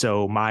 And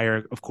so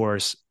Meyer, of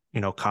course,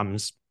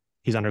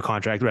 he's under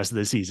contract the rest of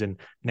the season.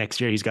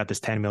 Next year, he's got this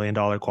 $10 million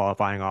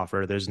qualifying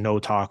offer. There's no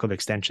talk of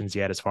extensions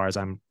yet, as far as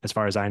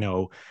I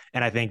know.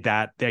 And I think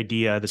that the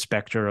idea, the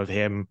specter of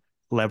him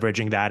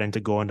leveraging that into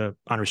going to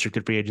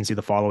unrestricted free agency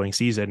the following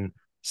season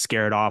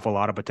scared off a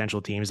lot of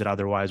potential teams that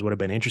otherwise would have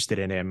been interested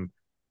in him.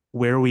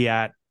 Where are we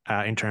at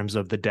in terms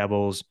of the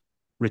Devils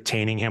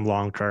retaining him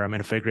long term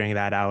and figuring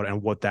that out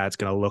and what that's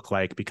going to look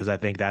like? Because I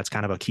think that's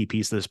kind of a key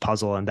piece of this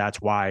puzzle, and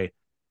that's why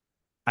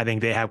I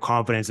think they have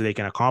confidence that they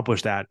can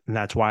accomplish that, and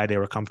that's why they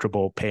were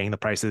comfortable paying the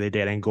price that they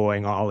did and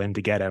going all in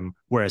to get him,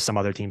 whereas some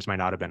other teams might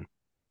not have been.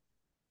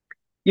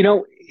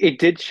 It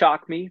did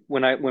shock me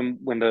when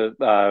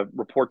the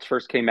reports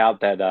first came out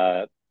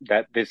that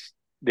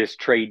this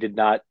trade did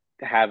not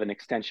have an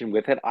extension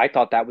with it. I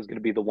thought that was going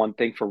to be the one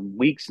thing for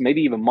weeks,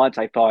 maybe even months.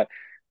 I thought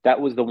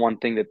that was the one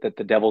thing that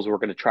the Devils were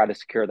going to try to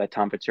secure, that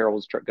Tom Fitzgerald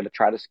was going to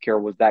try to secure,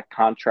 was that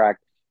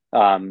contract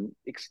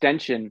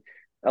extension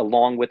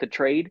along with the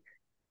trade.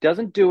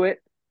 Doesn't do it.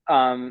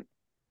 And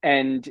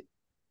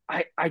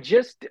I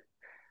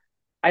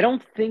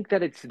don't think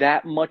that it's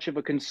that much of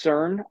a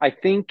concern. I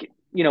think,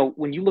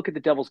 when you look at the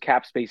Devils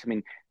cap space, I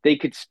mean, they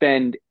could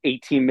spend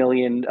 18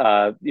 million,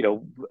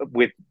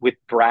 with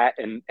Bratt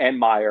and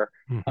Meyer,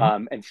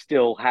 and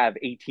still have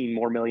 18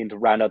 more million to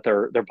round out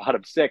their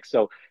bottom six.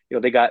 So,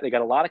 they got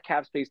a lot of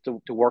cap space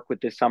to work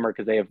with this summer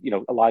because they have,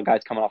 a lot of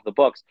guys coming off the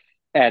books.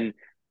 And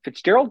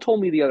Fitzgerald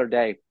told me the other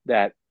day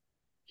that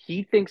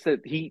he thinks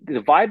that the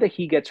vibe that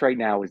he gets right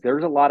now is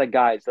there's a lot of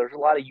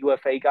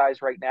UFA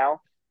guys right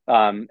now.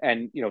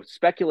 And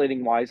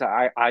speculating wise,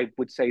 I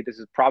would say this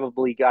is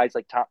probably guys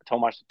like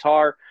Tomas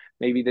Tatar.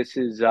 Maybe this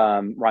is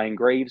Ryan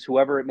Graves,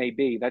 whoever it may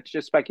be. That's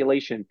just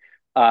speculation.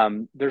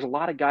 There's a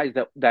lot of guys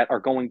that are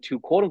going to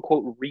quote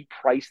unquote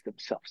reprice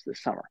themselves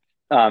this summer.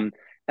 And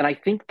I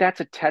think that's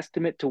a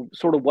testament to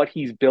sort of what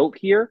he's built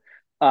here.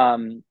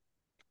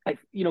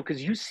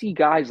 Because you see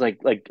guys like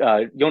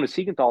Jonas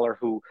Siegenthaler,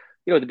 who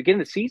at the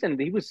beginning of the season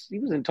he was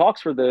in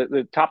talks for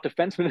the top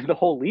defenseman in the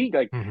whole league.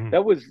 Like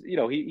that was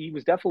he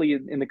was definitely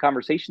in the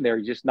conversation there.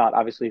 He's just not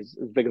obviously as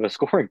big of a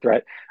scoring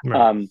threat.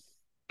 Right.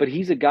 But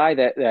he's a guy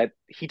that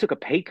he took a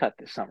pay cut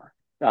this summer.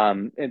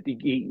 And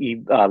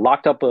he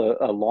locked up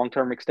a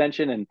long-term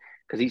extension, and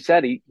because he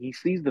said he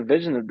sees the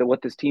vision of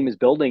what this team is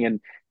building.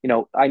 And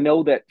I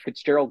know that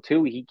Fitzgerald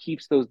too, he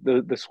keeps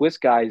the Swiss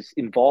guys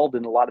involved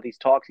in a lot of these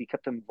talks. He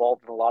kept them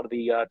involved in a lot of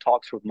the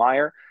talks with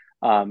Meyer,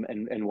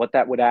 and what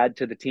that would add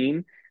to the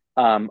team.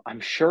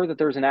 I'm sure that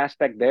there's an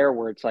aspect there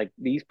where it's like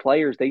these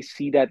players, they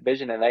see that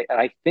vision, and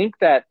I think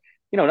that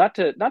not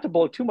to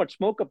blow too much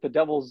smoke up the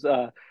Devils,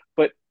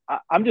 but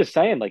I'm just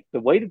saying, like,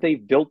 the way that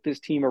they've built this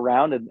team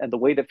around, and the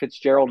way that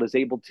Fitzgerald is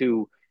able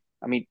to,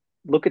 I mean,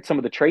 look at some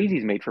of the trades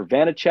he's made for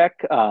Vanacek,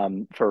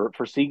 for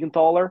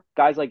Siegenthaler,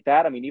 guys like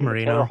that. I mean, even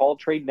Marino. the Taylor Hall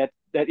trade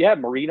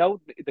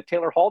Marino, the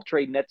Taylor Hall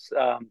trade nets,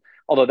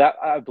 although that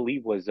I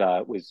believe was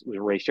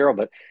Ray Sherrill,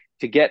 but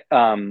to get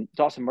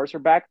Dawson Mercer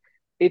back,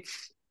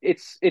 it's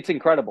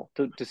incredible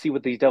to see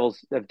what these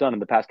Devils have done in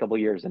the past couple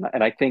of years, and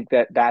I think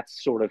that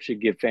sort of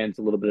should give fans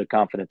a little bit of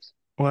confidence.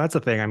 Well, that's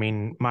the thing. I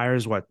mean,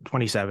 Meyer's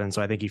 27,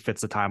 so I think he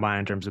fits the timeline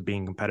in terms of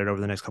being competitive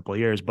over the next couple of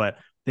years. But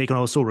they can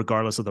also,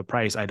 regardless of the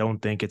price, I don't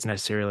think it's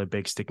necessarily a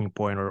big sticking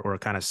point or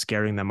kind of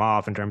scaring them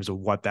off in terms of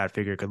what that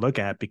figure could look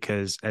at.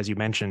 Because as you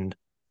mentioned,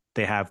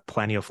 they have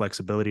plenty of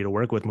flexibility to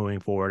work with moving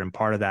forward. And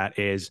part of that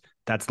is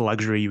that's the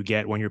luxury you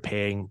get when you're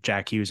paying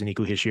Jack Hughes and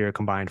Nico Hischier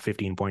combined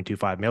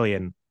 $15.25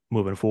 million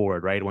moving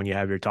forward, right? When you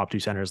have your top two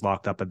centers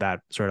locked up at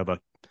that sort of a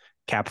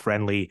cap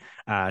friendly,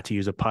 to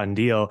use a pun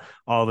deal,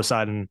 all of a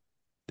sudden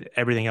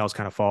everything else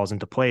kind of falls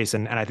into place.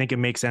 And I think it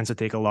makes sense to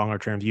take a longer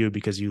term view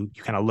because you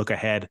kind of look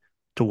ahead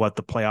to what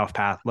the playoff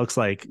path looks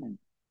like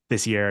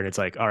this year. And it's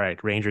like, all right,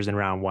 Rangers in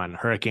round 1,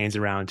 Hurricanes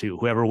in round 2,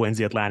 whoever wins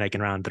the Atlantic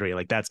in round 3,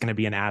 like that's going to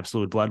be an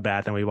absolute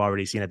bloodbath. And we've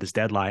already seen at this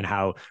deadline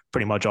how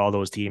pretty much all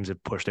those teams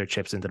have pushed their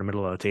chips into the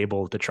middle of the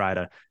table to try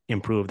to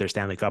improve their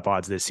Stanley Cup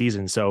odds this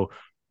season. So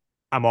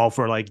I'm all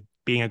for like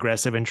being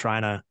aggressive and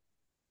trying to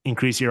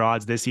increase your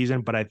odds this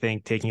season. But I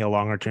think taking a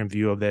longer term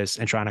view of this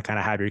and trying to kind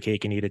of have your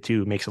cake and eat it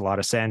too makes a lot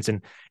of sense.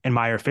 And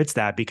Meyer fits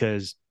that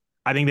because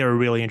I think they were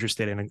really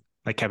interested in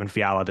like Kevin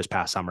Fiala this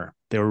past summer.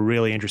 They were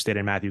really interested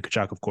in Matthew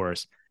Tkachuk, of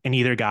course. And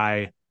either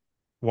guy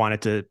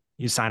wanted to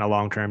sign a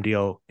long-term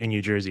deal in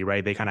New Jersey,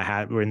 right? They kind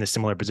of were in this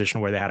similar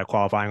position where they had a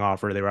qualifying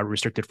offer. They were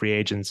restricted free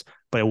agents,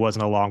 but it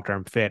wasn't a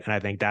long-term fit. And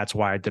I think that's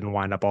why it didn't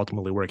wind up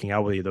ultimately working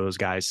out with either of those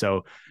guys.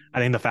 So I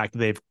think the fact that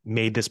they've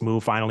made this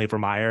move finally for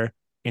Meyer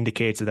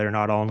indicates that they're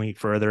not only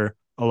further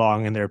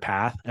along in their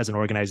path as an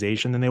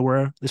organization than they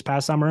were this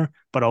past summer,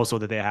 but also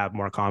that they have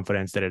more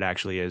confidence that it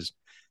actually is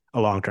a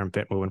long-term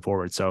fit moving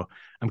forward. So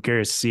I'm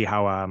curious to see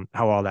how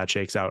all that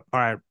shakes out. All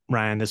right,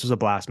 Ryan, this was a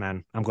blast,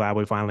 man. I'm glad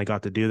we finally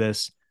got to do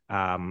this.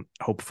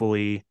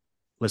 Hopefully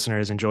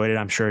listeners enjoyed it.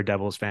 I'm sure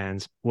Devils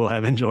fans will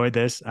have enjoyed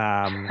this.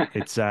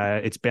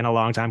 It's been a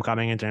long time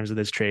coming in terms of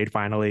this trade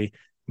finally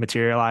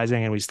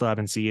materializing, and we still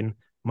haven't seen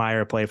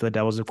Meyer play for the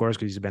Devils, of course,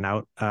 because he's been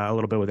out a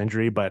little bit with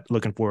injury, but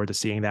looking forward to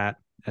seeing that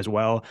as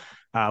well.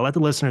 Let the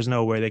listeners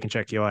know where they can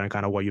check you out and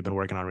kind of what you've been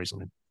working on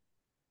recently.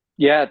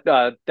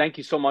 Yeah, thank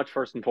you so much,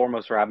 first and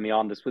foremost, for having me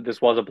on. This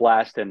was a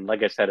blast, and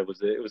like I said, it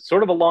was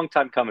sort of a long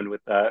time coming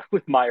with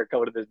Meyer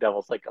going to the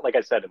Devils. Like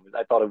I said,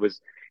 I thought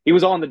he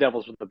was on the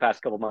Devils for the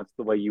past couple months,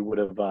 the way you would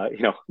have,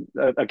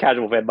 a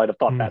casual fan might have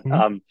thought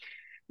that.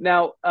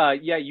 Now,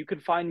 you can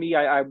find me.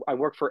 I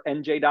work for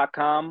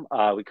NJ.com.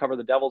 We cover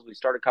the Devils. We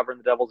started covering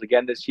the Devils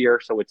again this year,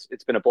 so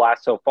it's been a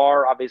blast so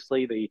far.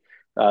 Obviously,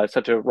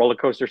 such a roller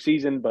coaster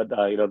season, but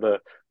the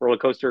roller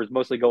coaster is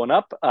mostly going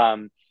up.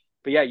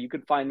 But yeah, you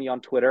can find me on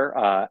Twitter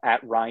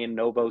at Ryan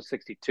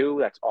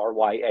Novo62. That's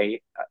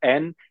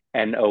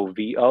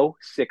RyanNovo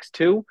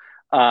 62.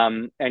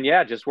 And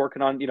yeah, just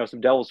working on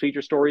some Devils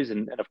feature stories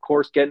and of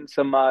course getting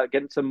some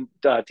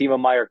Timo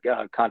Meyer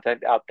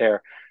content out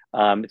there.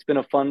 It's been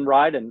a fun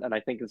ride, and I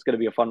think it's going to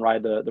be a fun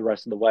ride the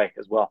rest of the way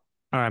as well.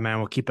 All right, man.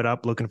 We'll keep it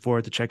up. Looking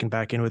forward to checking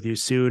back in with you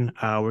soon.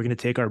 We're going to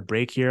take our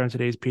break here on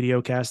today's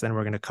PDOcast. Then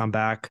we're going to come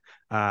back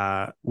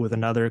with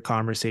another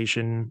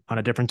conversation on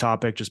a different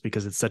topic, just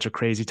because it's such a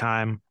crazy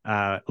time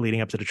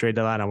leading up to the trade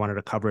deadline. I wanted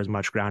to cover as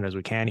much ground as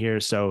we can here.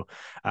 So,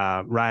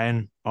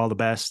 Ryan, all the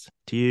best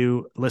to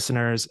you.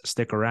 Listeners,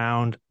 stick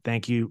around.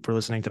 Thank you for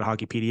listening to the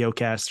Hockey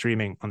PDOcast,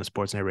 streaming on the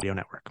Sportsnet Radio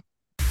Network.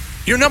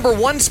 Your number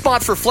one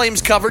spot for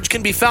Flames coverage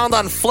can be found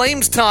on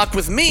Flames Talk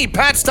with me,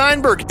 Pat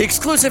Steinberg.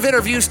 Exclusive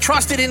interviews,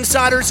 trusted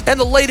insiders, and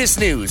the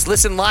latest news.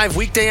 Listen live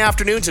weekday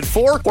afternoons at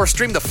 4 or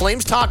stream the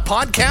Flames Talk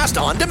podcast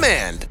on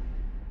demand.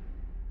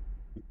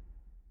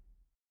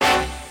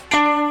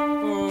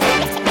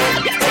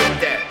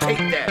 Take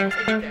that.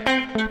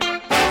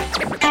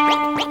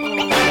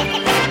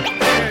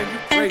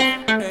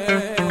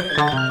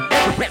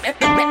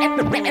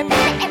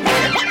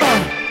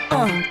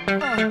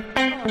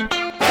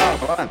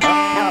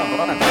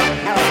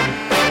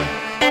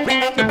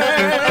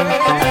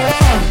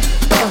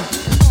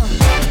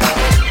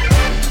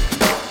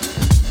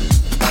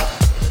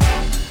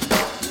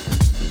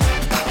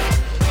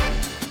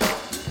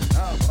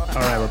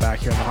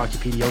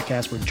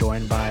 PDOcast. We're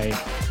joined by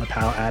my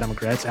pal Adam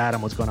Gretz.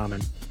 Adam, what's going on,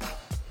 man?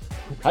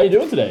 How you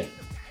doing today?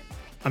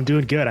 I'm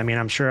doing good. I mean,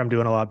 I'm sure I'm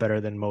doing a lot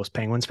better than most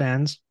Penguins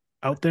fans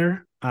out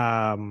there.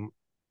 We're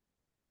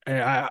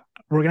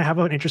gonna have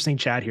an interesting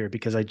chat here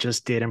because I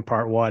just did in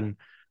part 1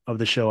 of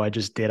the show. I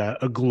just did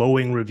a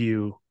glowing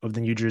review of the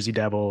New Jersey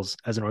Devils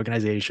as an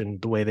organization,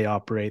 the way they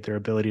operate, their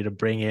ability to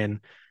bring in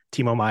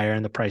Timo Meyer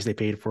and the price they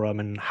paid for him,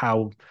 and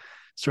how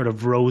sort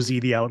of rosy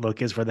the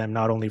outlook is for them,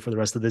 not only for the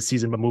rest of this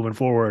season but moving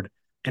forward.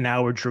 And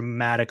now we're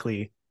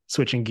dramatically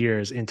switching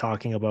gears in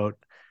talking about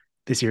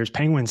this year's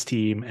Penguins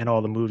team and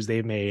all the moves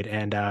they've made.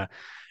 And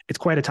it's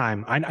quite a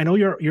time. I know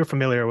you're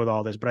familiar with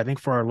all this, but I think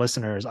for our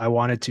listeners, I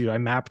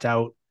mapped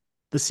out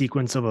the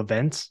sequence of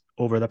events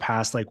over the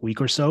past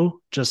week or so,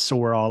 just so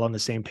we're all on the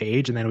same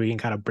page. And then we can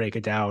kind of break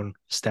it down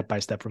step by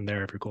step from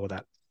there, if you're cool with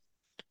that.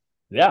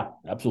 Yeah,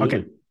 absolutely.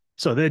 Okay.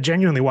 So they're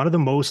genuinely one of the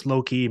most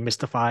low-key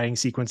mystifying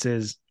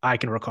sequences I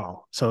can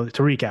recall. So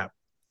to recap,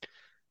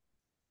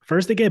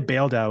 first they get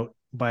bailed out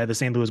by the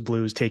St. Louis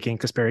Blues, taking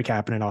Kasperi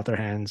Kapanen off their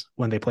hands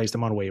when they placed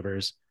him on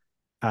waivers.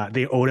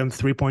 They owed him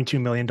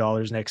 $3.2 million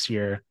next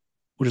year,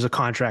 which is a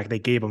contract they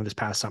gave him this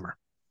past summer.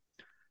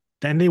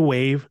 Then they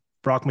waive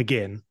Brock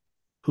McGinn,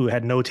 who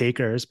had no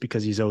takers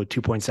because he's owed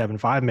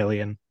 $2.75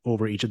 million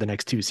over each of the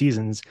next 2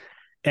 seasons.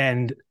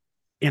 And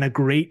in a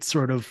great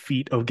sort of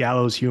feat of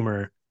gallows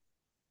humor,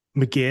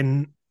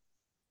 McGinn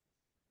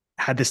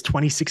had this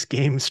 26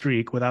 game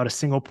streak without a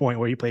single point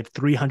where he played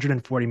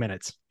 340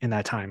 minutes in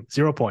that time,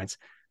 0 points.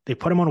 They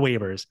put him on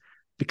waivers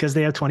because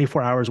they have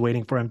 24 hours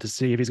waiting for him to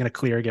see if he's going to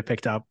clear or get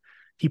picked up.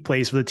 He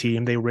plays for the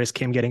team. They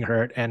risk him getting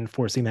hurt and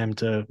forcing them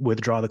to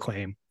withdraw the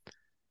claim.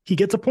 He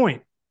gets a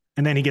point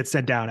and then he gets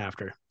sent down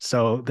after.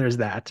 So there's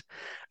that.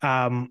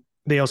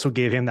 They also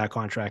gave him that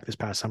contract this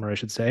past summer, I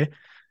should say.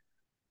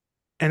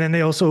 And then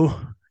they also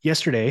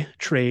yesterday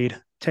trade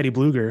Teddy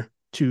Bluger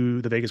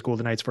to the Vegas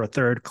Golden Knights for a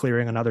third,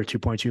 clearing another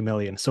 2.2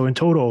 million. So in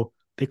total,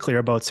 they clear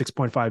about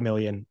 6.5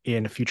 million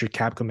in future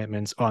cap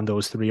commitments on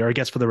those three, or I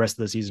guess for the rest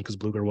of the season, because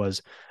Bluger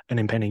was an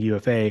impending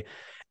UFA.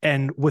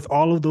 And with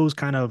all of those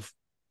kind of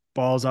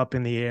balls up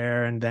in the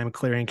air and them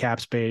clearing cap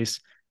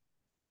space,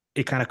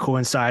 it kind of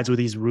coincides with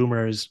these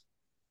rumors,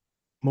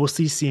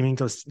 mostly seeming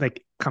to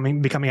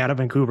be coming out of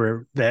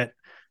Vancouver, that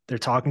they're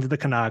talking to the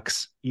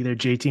Canucks, either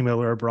JT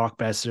Miller or Brock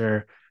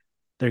Besser.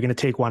 They're going to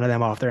take one of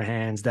them off their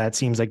hands. That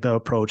seems like the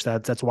approach.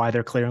 That's why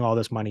they're clearing all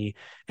this money.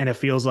 And it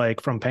feels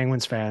like from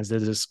Penguins fans,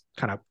 there's this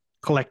kind of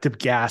collective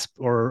gasp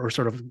or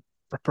sort of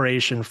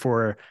preparation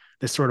for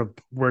this sort of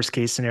worst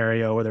case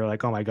scenario where they're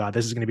like, oh my God,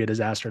 this is going to be a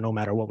disaster no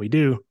matter what we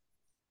do.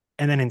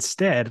 And then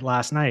instead,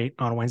 last night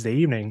on Wednesday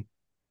evening,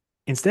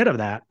 instead of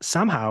that,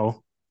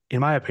 somehow, in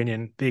my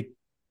opinion, they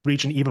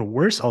reach an even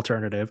worse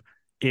alternative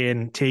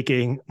in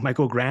taking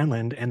Michael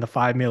Granlund and the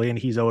 $5 million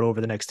he's owed over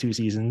the next 2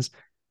 seasons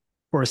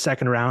for a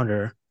second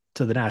rounder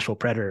to the Nashville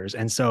Predators.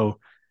 And so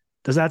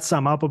does that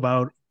sum up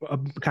about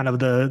kind of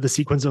the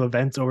sequence of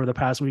events over the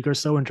past week or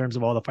so in terms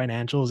of all the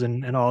financials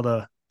and all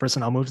the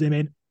personnel moves they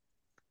made?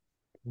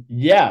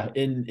 Yeah.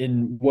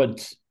 In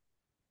what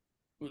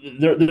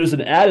there's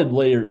an added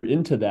layer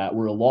into that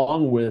where,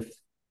 along with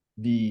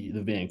the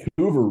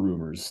Vancouver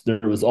rumors, there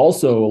was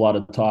also a lot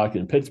of talk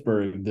in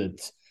Pittsburgh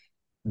that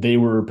they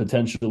were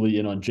potentially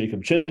in on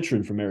Jacob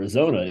Chychrun from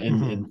Arizona.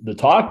 And the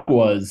talk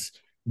was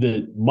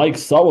that Mike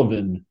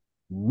Sullivan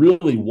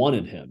really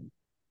wanted him,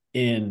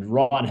 and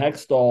Ron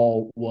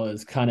Hextall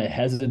was kind of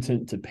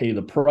hesitant to pay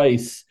the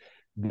price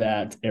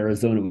that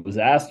Arizona was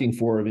asking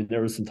for. I mean,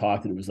 there was some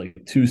talk that it was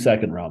like 2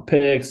 second-round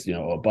picks,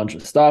 a bunch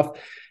of stuff.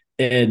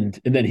 And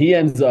then he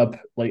ends up,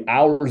 like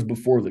hours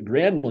before the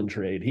Granlund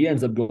trade, he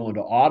ends up going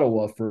to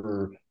Ottawa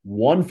for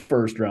 1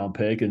 first-round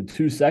pick and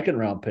 2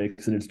 second-round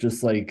picks. And it's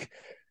just like,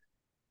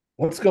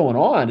 what's going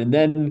on? And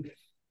then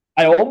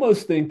I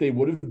almost think they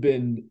would have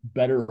been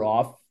better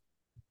off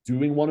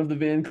doing one of the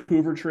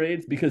Vancouver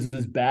trades, because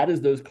as bad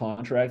as those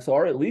contracts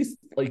are, at least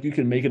like you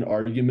can make an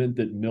argument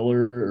that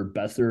Miller or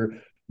Besser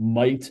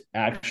might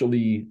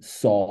actually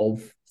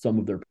solve some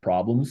of their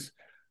problems.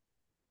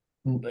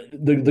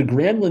 The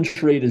Granlund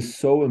trade is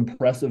so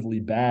impressively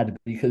bad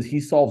because he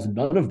solves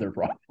none of their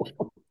problems.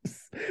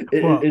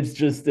 It's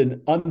just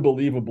an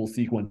unbelievable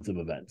sequence of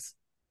events.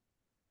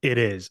 It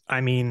is.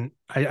 I mean,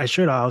 I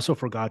also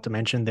forgot to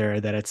mention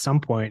there that at some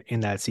point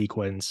in that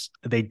sequence,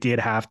 they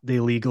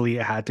legally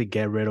had to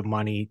get rid of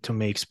money to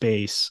make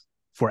space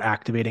for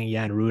activating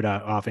Jan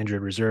Ruda off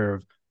injured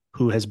reserve,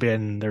 who has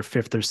been their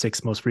 5th or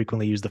 6th most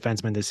frequently used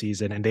defenseman this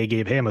season. And they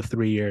gave him a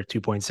 3-year,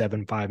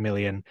 $2.75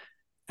 million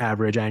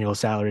average annual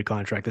salary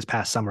contract this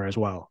past summer as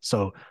well.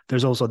 So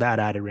there's also that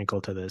added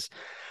wrinkle to this.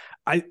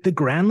 The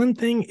Granlund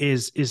thing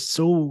is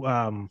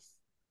so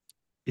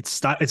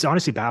it's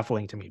honestly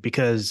baffling to me,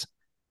 because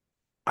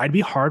I'd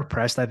be hard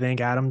pressed, I think,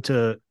 Adam,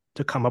 to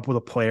come up with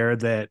a player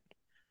that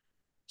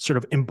sort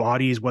of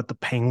embodies what the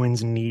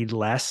Penguins need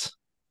less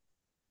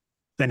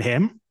than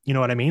him. You know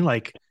what I mean?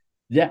 Like,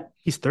 yeah,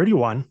 he's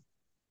 31.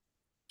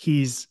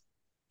 He's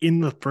in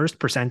the first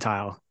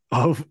percentile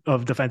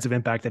of defensive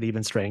impact at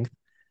even strength.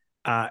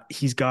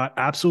 He's got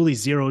absolutely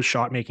zero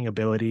shot making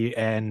ability,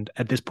 and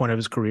at this point of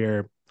his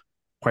career,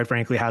 quite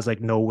frankly, has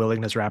like no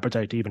willingness or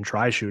appetite to even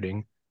try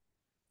shooting.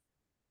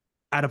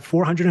 Out of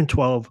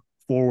 412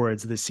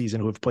 forwards this season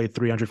who have played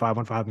 305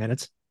 on 5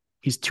 minutes,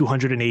 he's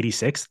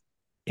 286th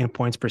in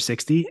points per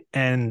 60.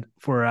 And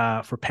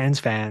for Pens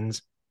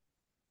fans,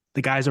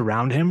 the guys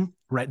around him,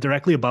 right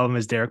directly above him,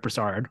 is Derek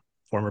Brassard,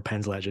 former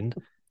Pens legend,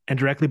 and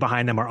directly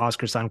behind him are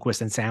Oscar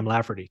Sundqvist and Sam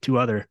Lafferty, 2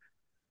 other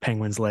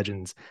Penguins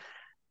legends.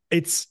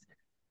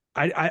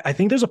 I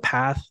think there's a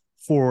path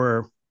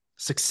for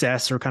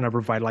success or kind of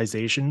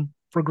revitalization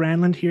for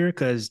Granlund here,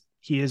 because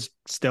he is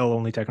still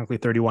only technically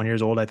 31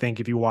 years old. I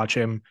think if you watch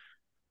him,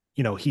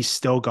 he's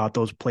still got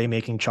those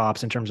playmaking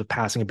chops in terms of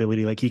passing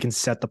ability. Like, he can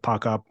set the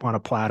puck up on a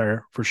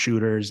platter for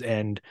shooters,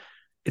 and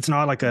it's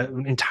not like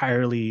an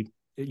entirely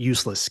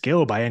useless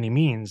skill by any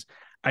means.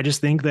 I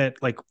just think that,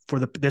 like, for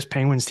this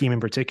Penguins team in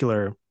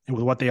particular, and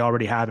with what they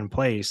already have in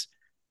place,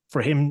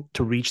 for him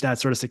to reach that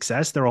sort of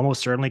success, they're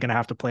almost certainly going to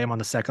have to play him on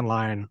the second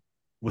line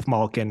with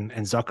Malkin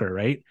and Zucker,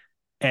 right?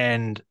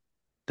 And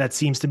that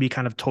seems to be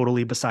kind of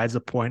totally besides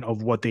the point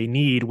of what they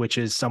need, which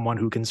is someone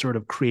who can sort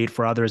of create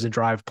for others and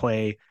drive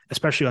play,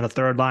 especially on the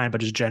third line,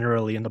 but just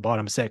generally in the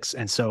bottom 6.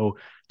 And so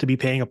to be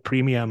paying a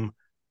premium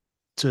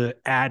to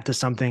add to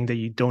something that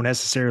you don't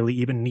necessarily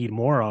even need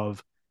more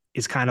of,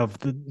 is kind of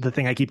the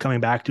thing I keep coming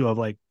back to of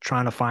like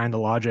trying to find the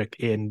logic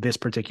in this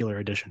particular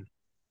edition.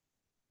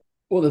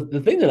 Well,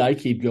 the thing that I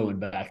keep going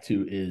back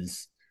to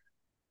is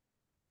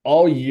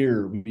all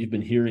year we've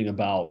been hearing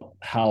about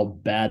how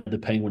bad the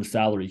Penguins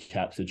salary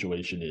cap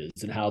situation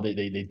is and how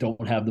they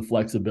don't have the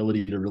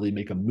flexibility to really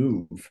make a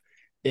move.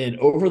 And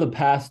over the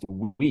past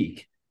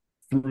week,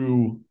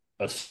 through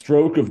a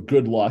stroke of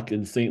good luck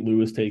in St.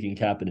 Louis taking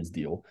Kapanen's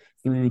deal,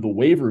 through the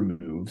waiver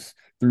moves,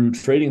 through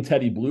trading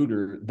Teddy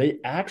Bluger, they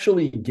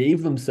actually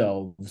gave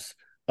themselves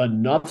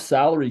enough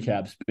salary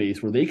cap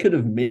space where they could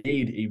have made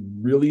a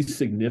really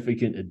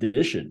significant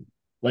addition,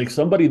 like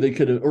somebody they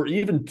could have, or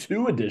even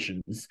two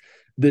additions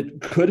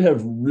that could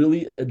have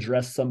really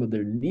addressed some of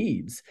their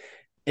needs.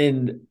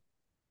 And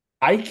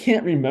I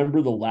can't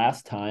remember the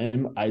last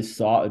time I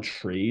saw a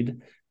trade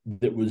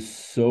that was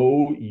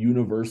so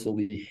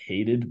universally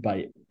hated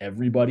by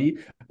everybody.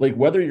 Like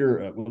whether you're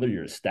a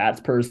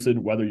stats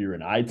person, whether you're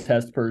an eye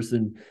test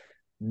person,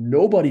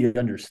 nobody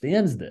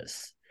understands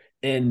this.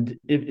 And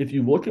if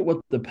you look at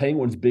what the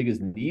Penguins' biggest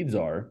needs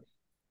are,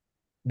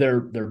 their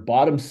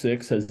bottom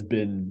six has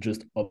been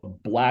just a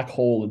black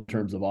hole in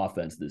terms of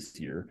offense this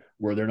year,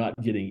 where they're not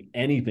getting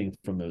anything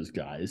from those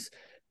guys.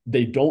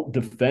 They don't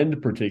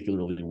defend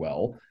particularly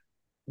well,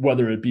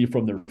 whether it be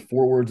from their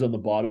forwards on the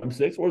bottom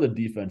six or the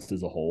defense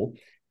as a whole.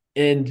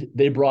 And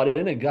they brought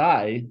in a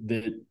guy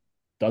that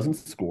doesn't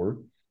score.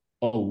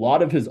 A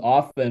lot of his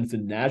offense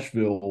in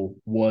Nashville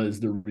was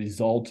the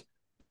result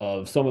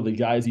of some of the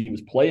guys he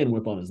was playing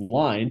with on his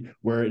line,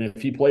 where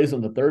if he plays on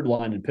the third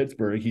line in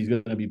Pittsburgh, he's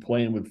going to be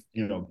playing with,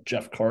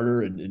 Jeff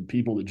Carter and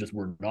people that just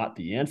were not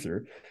the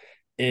answer.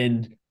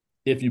 And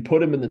if you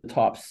put him in the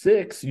top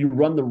six, you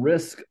run the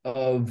risk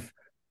of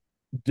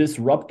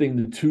disrupting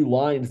the two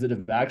lines that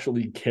have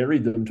actually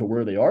carried them to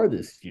where they are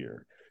this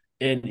year.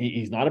 And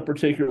he's not a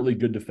particularly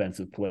good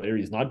defensive player.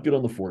 He's not good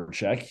on the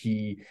forecheck.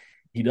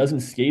 He doesn't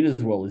skate as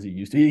well as he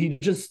used to.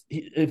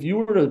 If you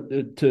were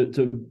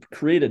to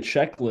create a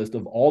checklist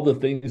of all the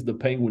things the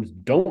Penguins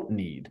don't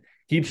need,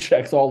 he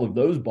checks all of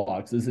those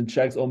boxes and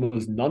checks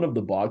almost none of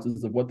the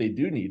boxes of what they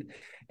do need.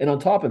 And on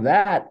top of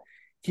that,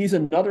 he's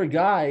another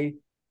guy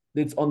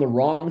that's on the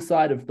wrong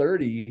side of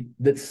 30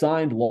 that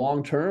signed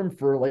long-term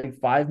for like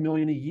 $5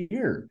 million a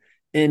year.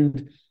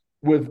 And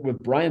with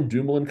Brian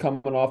Dumoulin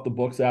coming off the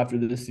books after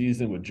this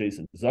season, with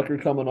Jason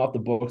Zucker coming off the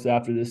books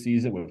after this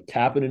season, with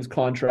Kapanen's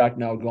contract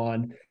now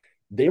gone,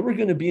 they were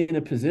going to be in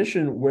a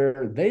position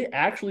where they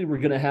actually were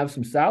going to have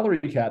some salary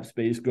cap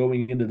space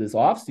going into this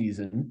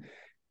offseason,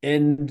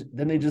 and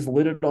then they just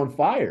lit it on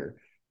fire.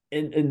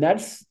 And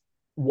that's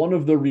one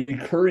of the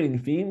recurring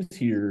themes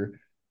here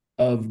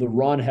of the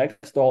Ron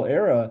Hextall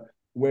era,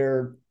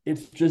 where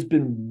it's just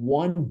been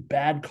one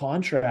bad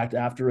contract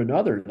after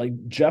another.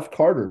 Like Jeff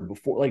Carter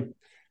before, like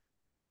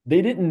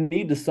they didn't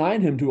need to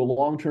sign him to a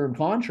long-term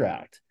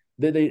contract.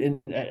 And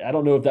I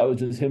don't know if that was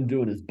just him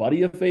doing his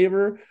buddy a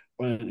favor,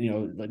 or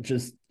like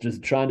just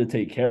trying to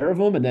take care of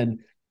him. And then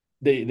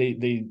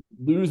they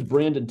lose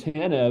Brandon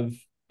Tanev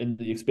in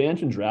the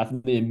expansion draft,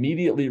 and they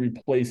immediately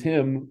replace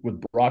him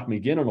with Brock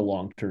McGinn on a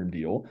long-term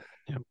deal.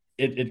 Yep.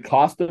 It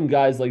cost them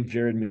guys like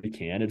Jared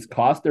McCann. It's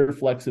cost their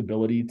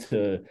flexibility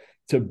to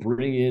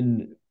bring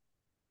in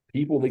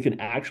people that can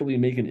actually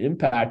make an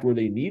impact where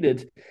they need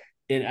it.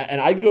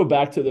 And I go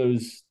back to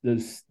those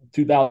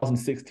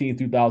 2016,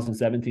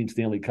 2017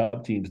 Stanley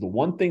Cup teams. The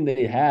one thing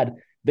they had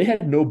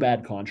no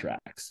bad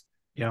contracts.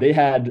 Yeah. They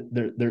had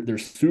their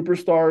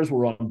superstars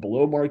were on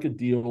below market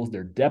deals.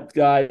 Their depth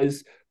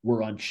guys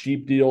were on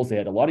cheap deals. They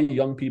had a lot of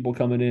young people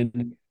coming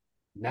in.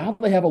 Now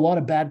they have a lot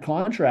of bad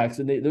contracts,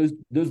 and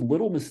those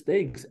little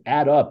mistakes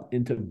add up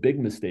into big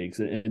mistakes.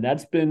 And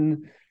that's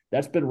been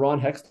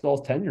Ron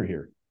Hextall's tenure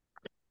here.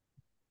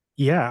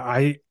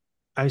 Yeah,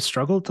 I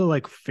struggle to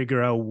like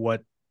figure out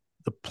what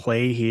the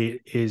play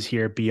is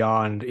here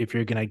beyond if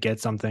you're going to get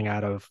something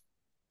out of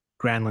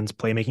Granlund's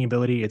playmaking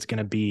ability. It's going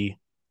to be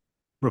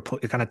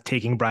kind of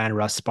taking Brian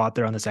Rust's spot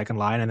there on the second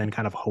line and then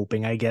kind of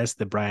hoping, I guess,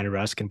 that Brian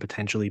Rust can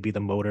potentially be the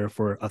motor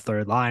for a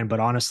third line. But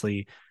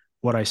honestly,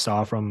 what I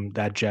saw from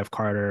that Jeff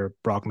Carter,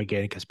 Brock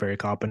McGinn, Kasperi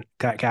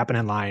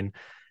Kapanen line,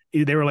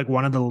 they were like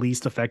one of the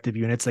least effective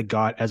units that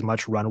got as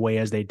much runway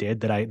as they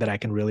did that I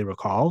can really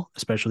recall,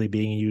 especially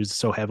being used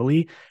so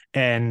heavily.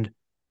 And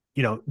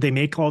they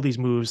make all these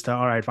moves to,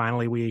 all right,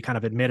 finally we kind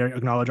of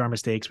acknowledge our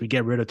mistakes. We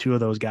get rid of two of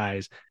those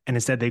guys. And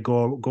instead they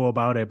go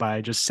about it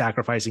by just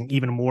sacrificing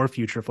even more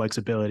future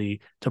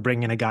flexibility to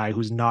bring in a guy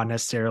who's not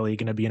necessarily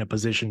going to be in a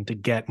position to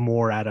get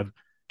more out of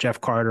Jeff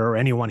Carter or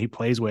anyone he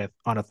plays with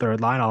on a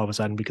third line all of a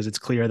sudden, because it's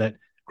clear that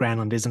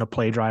Granlund isn't a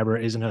play driver,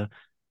 isn't a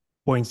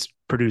points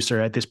producer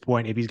at this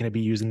point if he's going to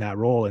be using that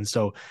role. And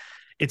so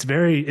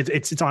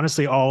it's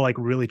honestly all like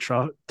really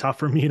tough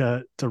for me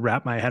to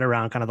wrap my head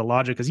around kind of the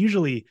logic, because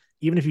usually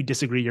even if you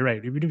disagree, you're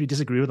right. Even if you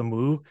disagree with a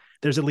move,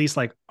 there's at least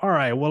like, all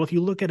right, well, if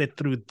you look at it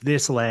through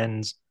this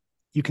lens,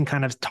 you can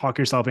kind of talk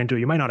yourself into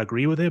it. You might not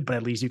agree with it, but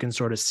at least you can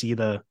sort of see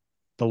the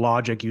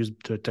logic used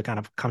to kind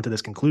of come to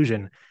this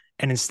conclusion.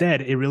 And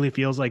instead, it really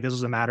feels like this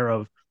was a matter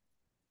of,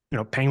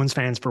 Penguins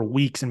fans for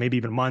weeks and maybe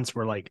even months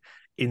were like,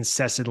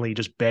 incessantly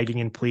just begging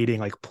and pleading,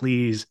 like,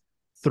 please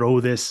throw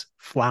this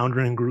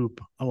floundering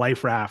group a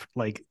life raft,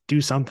 like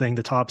do something.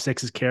 The top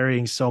six is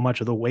carrying so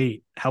much of the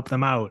weight, help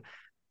them out.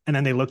 And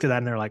then they looked at that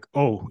and they're like,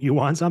 oh, you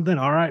want something?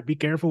 All right, be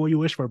careful what you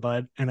wish for,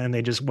 bud. And then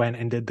they just went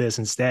and did this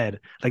instead.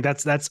 Like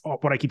that's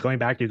what I keep going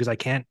back to, because I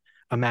can't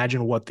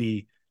imagine what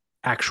the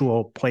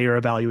actual player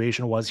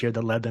evaluation was here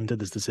that led them to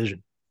this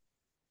decision.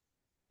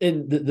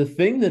 And the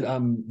thing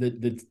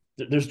that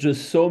there's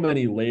just so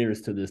many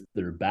layers to this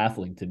that are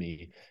baffling to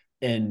me.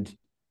 And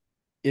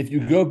if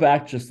you go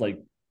back just like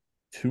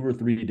 2 or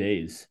 3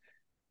 days,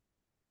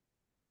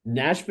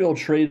 Nashville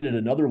traded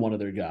another one of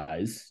their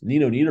guys,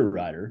 Nino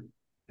Niederreiter,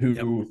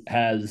 who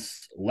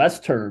has less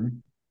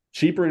term,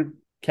 cheaper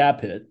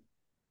cap hit,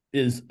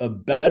 is a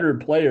better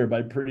player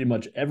by pretty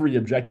much every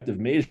objective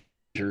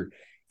measure.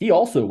 He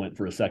also went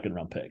for a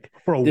second-round pick.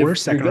 For a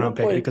worse second-round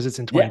pick because it's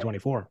in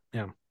 2024.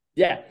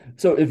 Yeah.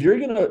 So if you're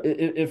gonna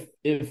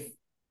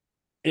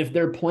if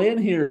their plan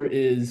here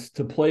is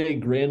to play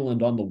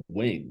Granlund on the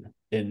wing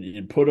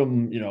and put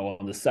him,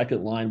 on the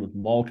second line with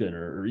Malkin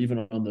or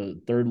even on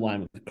the third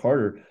line with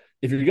Carter,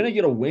 if you're gonna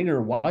get a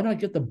winger, why not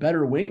get the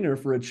better winger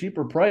for a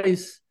cheaper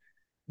price?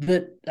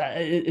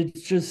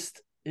 It's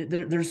just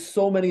there's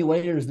so many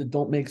layers that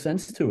don't make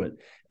sense to it,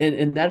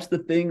 and that's the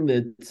thing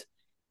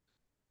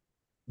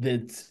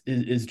that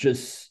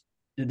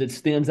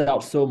stands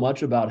out so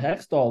much about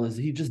Hextall is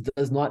he just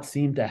does not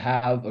seem to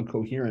have a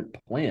coherent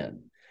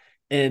plan.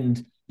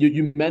 And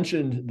you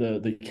mentioned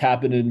the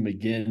Kapanen,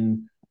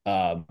 McGinn,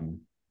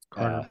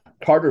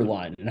 Carter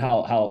line and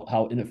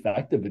how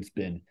ineffective it's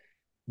been.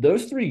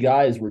 Those three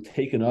guys were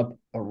taking up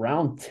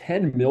around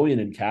 $10 million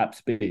in cap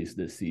space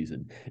this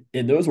season.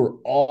 And those were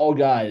all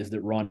guys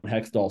that Ron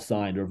Hextall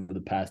signed over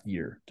the past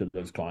year to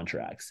those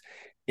contracts.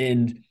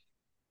 And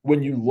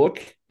when you look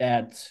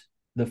at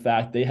the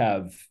fact they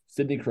have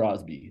Sidney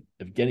Crosby,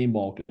 Evgeny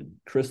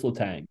Malkin, Chris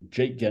Letang,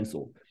 Jake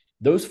Gensel,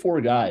 those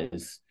four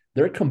guys,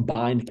 their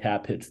combined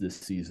cap hits this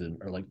season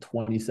are like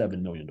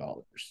 $27 million.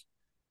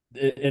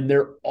 And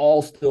they're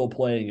all still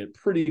playing at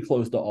pretty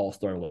close to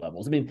all-star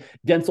levels. I mean,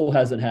 Gensel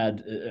hasn't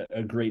had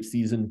a great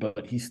season,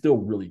 but he's still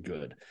really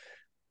good.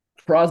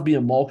 Crosby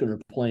and Malkin are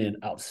playing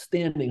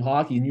outstanding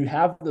hockey, and you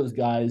have those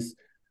guys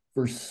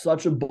for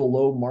such a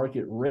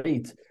below-market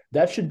rate.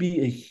 That should be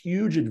a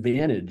huge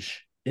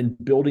advantage in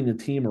building a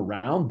team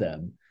around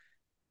them.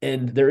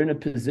 And they're in a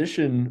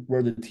position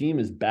where the team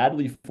is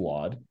badly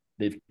flawed.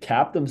 They've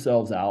capped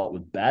themselves out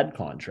with bad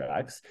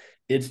contracts.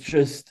 It's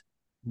just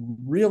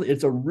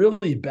it's a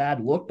really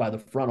bad look by the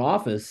front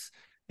office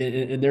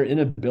in their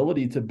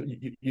inability to.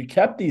 You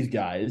kept these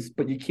guys,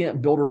 but you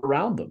can't build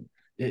around them.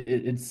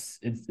 It's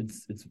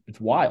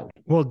wild.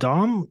 Well,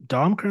 Dom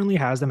currently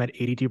has them at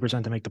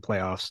 82% to make the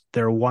playoffs.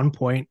 They're 1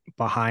 point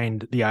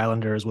behind the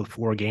Islanders with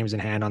 4 games in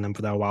hand on them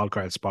for that wild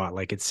card spot.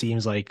 Like it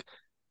seems like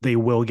they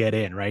will get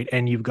in, right?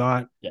 And you've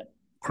got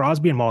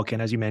Crosby and Malkin,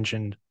 as you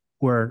mentioned,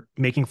 were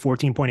making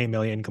 $14.8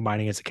 million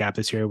combining as a cap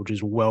this year, which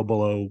is well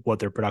below what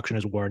their production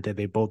is warranted.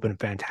 They've both been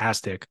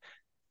fantastic.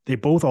 They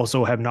both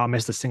also have not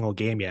missed a single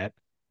game yet.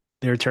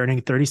 They're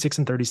turning 36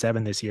 and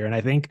 37 this year. And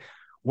I think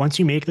once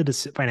you make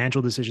the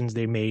financial decisions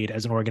they made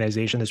as an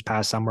organization this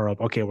past summer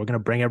of, okay, we're going to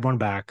bring everyone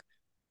back.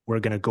 We're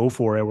going to go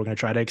for it. We're going to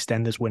try to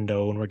extend this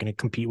window and we're going to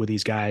compete with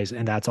these guys.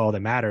 And that's all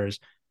that matters.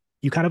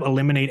 You kind of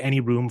eliminate any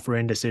room for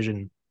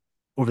indecision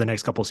over the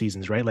next couple of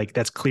seasons, right? Like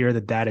that's clear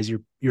that is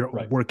your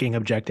right. working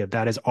objective.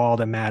 That is all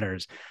that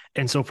matters.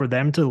 And so for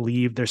them to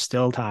leave, there's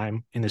still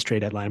time in this trade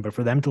deadline, but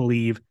for them to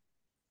leave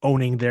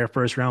owning their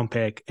first round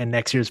pick and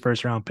next year's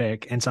first round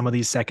pick and some of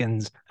these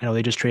seconds, I know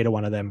they just traded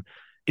one of them,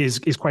 is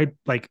quite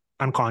like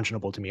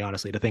unconscionable to me,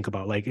 honestly, to think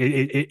about. Like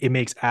it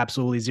makes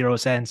absolutely zero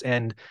sense.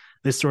 And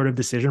this sort of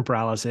decision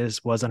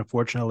paralysis was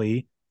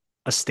unfortunately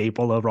a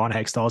staple of Ron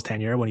Hextall's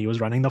tenure when he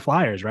was running the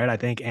Flyers, right? I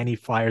think any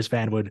Flyers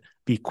fan would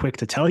be quick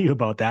to tell you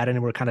about that.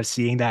 And we're kind of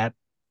seeing that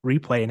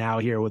replay now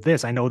here with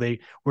this. I know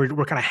we're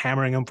kind of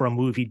hammering him for a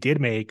move he did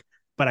make,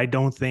 but I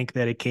don't think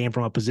that it came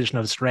from a position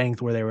of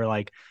strength where they were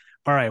like,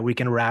 all right, we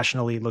can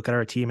rationally look at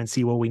our team and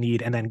see what we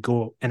need and then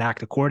go and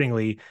act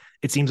accordingly.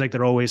 It seems like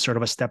they're always sort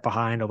of a step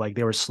behind of like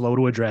they were slow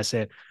to address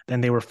it.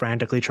 Then they were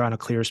frantically trying to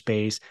clear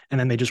space. And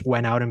then they just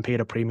went out and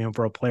paid a premium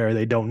for a player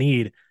they don't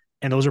need.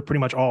 And those are pretty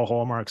much all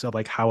hallmarks of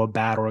like how a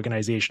bad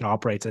organization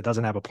operates. It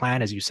doesn't have a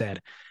plan, as you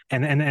said.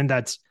 And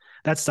that's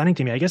stunning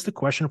to me. I guess the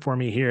question for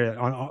me here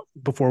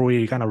before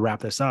we kind of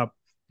wrap this up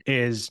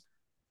is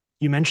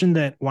you mentioned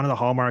that one of the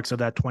hallmarks of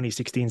that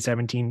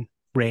 2016-17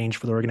 range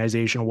for the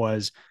organization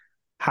was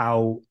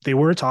how they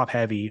were top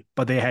heavy,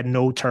 but they had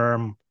no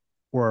term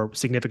or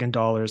significant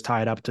dollars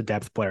tied up to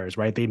depth players,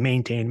 right? They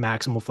maintained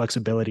maximal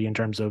flexibility in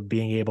terms of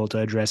being able to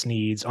address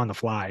needs on the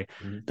fly.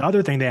 Mm-hmm. The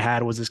other thing they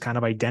had was this kind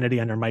of identity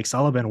under Mike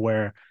Sullivan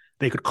where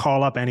they could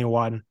call up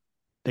anyone,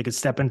 they could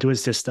step into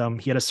his system.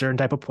 He had a certain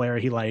type of player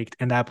he liked,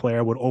 and that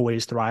player would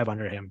always thrive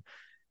under him.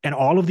 And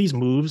all of these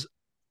moves,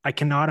 I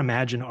cannot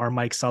imagine are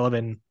Mike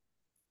Sullivan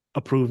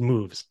approved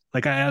moves.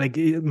 I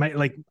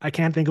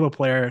can't think of a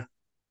player.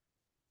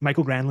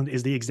 Michael Granlund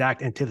is the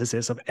exact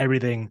antithesis of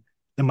everything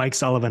that Mike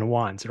Sullivan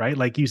wants, right?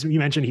 Like you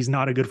mentioned, he's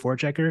not a good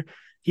forechecker.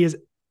 He is.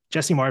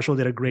 Jesse Marshall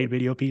did a great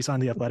video piece on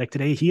The Athletic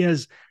today. He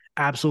has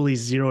absolutely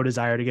zero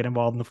desire to get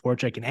involved in the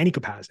forecheck in any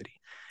capacity.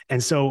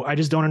 And so I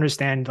just don't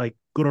understand, like,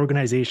 good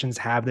organizations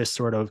have this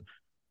sort of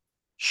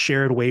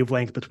shared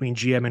wavelength between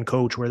GM and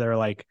coach where they're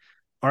like,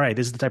 all right,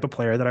 this is the type of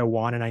player that I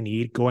want and I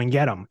need, go and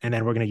get him. And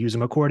then we're going to use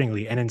him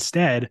accordingly. And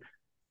instead,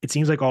 it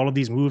seems like all of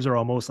these moves are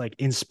almost like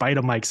in spite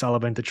of Mike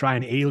Sullivan to try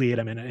and alienate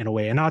him in a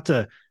way, and not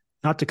to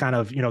kind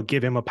of,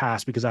 give him a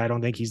pass, because I don't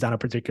think he's done a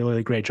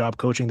particularly great job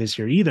coaching this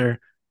year either.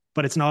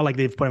 But it's not like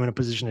they've put him in a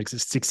position to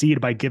succeed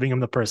by giving him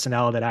the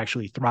personnel that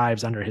actually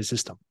thrives under his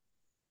system.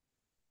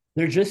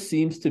 There just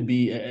seems to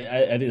be,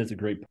 I think that's a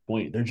great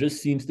point. There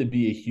just seems to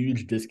be a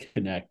huge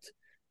disconnect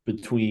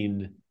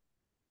between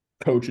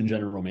coach and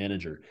general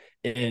manager.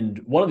 And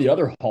one of the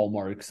other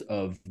hallmarks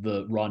of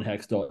the Ron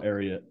Hextall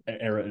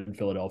era in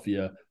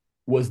Philadelphia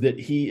was that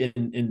he,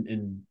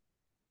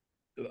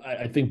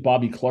 I think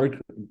Bobby Clark,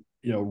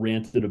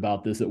 ranted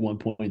about this at one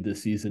point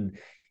this season.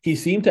 He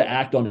seemed to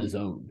act on his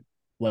own.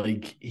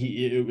 Like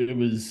it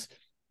was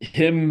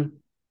him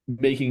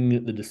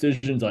making the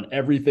decisions on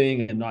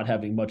everything and not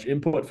having much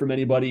input from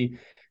anybody.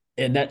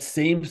 And that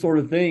same sort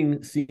of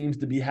thing seems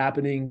to be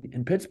happening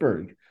in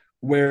Pittsburgh,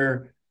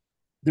 where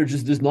there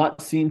just does not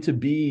seem to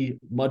be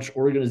much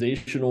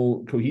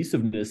organizational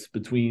cohesiveness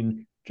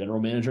between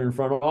general manager and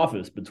front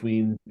office,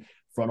 between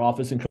front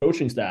office and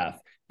coaching staff.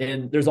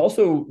 And there's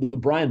also the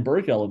Brian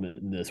Burke element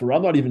in this, where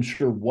I'm not even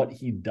sure what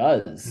he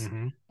does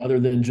other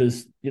than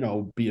just,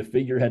 be a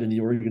figurehead in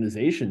the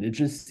organization. It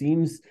just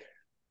seems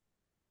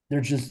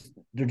there just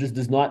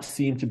does not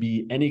seem to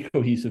be any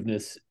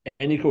cohesiveness,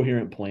 any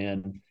coherent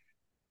plan.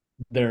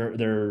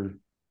 They're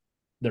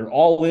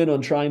all in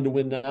on trying to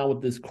win now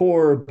with this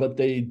core, but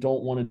they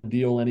don't want to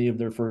deal any of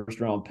their first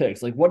round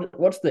picks. Like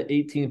what's the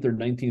 18th or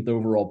 19th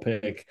overall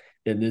pick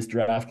in this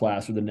draft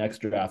class or the next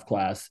draft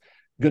class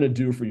going to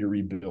do for your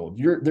rebuild?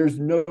 There's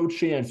no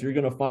chance you're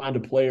going to find a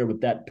player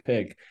with that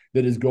pick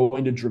that is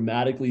going to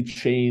dramatically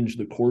change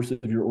the course of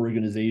your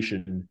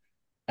organization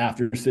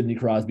after Sidney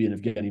Crosby and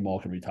Evgeny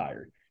Malkin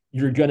retire.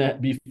 You're going to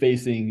be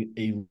facing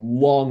a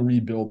long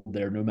rebuild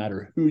there, no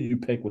matter who you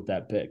pick with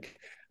that pick.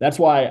 That's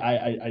why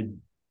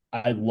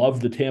I love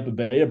the Tampa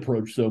Bay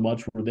approach so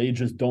much, where they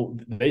just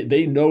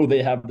they know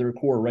they have their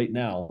core right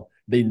now.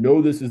 They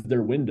know this is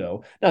their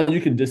window. Now,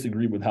 you can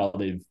disagree with how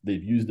they've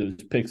used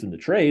those picks in the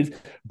trades,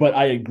 but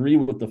I agree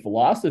with the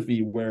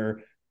philosophy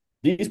where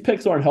these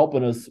picks aren't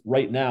helping us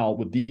right now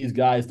with these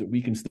guys that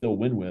we can still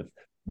win with.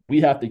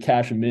 We have to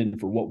cash them in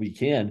for what we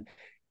can.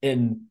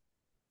 And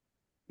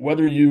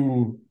whether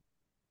you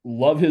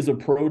love his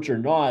approach or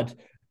not,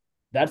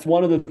 that's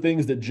one of the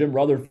things that Jim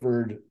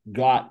Rutherford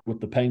got with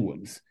the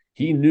Penguins.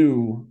 He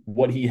knew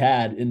what he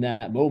had in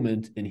that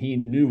moment, and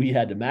he knew he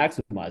had to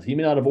maximize. He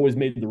may not have always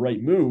made the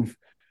right move,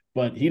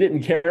 but he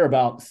didn't care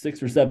about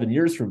 6 or 7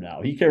 years from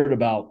now. He cared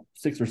about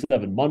 6 or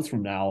 7 months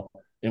from now,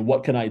 and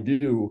what can I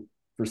do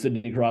for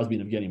Sidney Crosby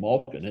and Evgeny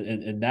Malkin?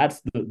 And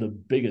that's the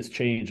biggest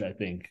change, I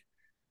think,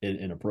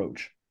 in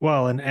approach.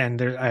 Well, and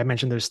there, I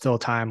mentioned there's still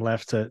time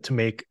left to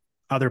make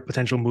other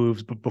potential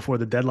moves before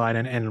the deadline.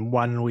 And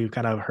one we've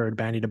kind of heard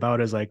bandied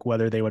about is like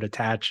whether they would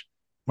attach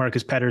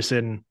Marcus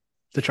Pettersson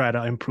to try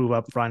to improve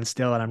up front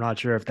still. And I'm not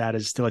sure if that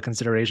is still a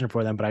consideration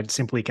for them, but I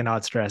simply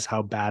cannot stress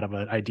how bad of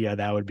an idea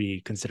that would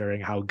be, considering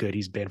how good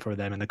he's been for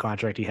them and the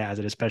contract he has,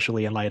 and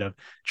especially in light of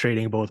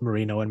trading both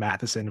Marino and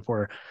Matheson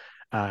for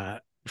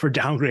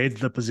downgrades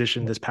to the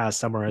position this past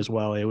summer as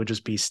well. It would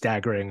just be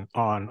staggering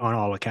on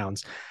all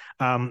accounts.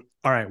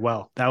 All right.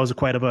 Well, that was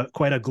quite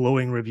a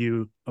glowing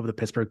review of the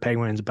Pittsburgh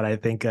Penguins, but I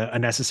think a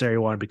necessary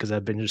one, because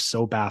I've been just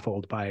so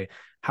baffled by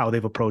how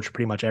they've approached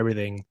pretty much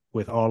everything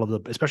with all of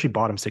the, especially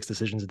bottom six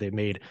decisions that they've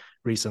made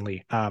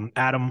recently.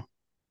 Adam,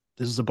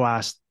 this is a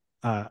blast.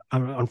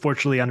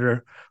 Unfortunately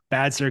under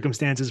bad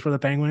circumstances for the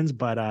Penguins,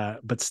 but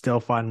still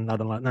fun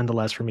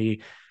nonetheless for me.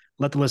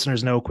 Let the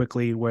listeners know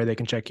quickly where they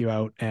can check you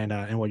out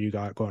and what you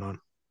got going on.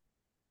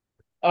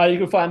 You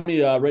can find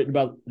me writing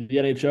about the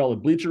NHL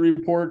at Bleacher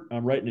Report.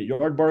 I'm writing at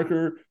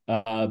Yardbarker,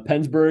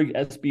 Pennsburg,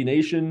 SB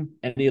Nation,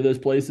 any of those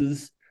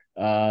places.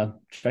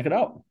 Check it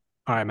out.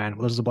 All right, man.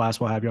 Well, this is a blast.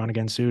 We'll have you on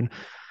again soon.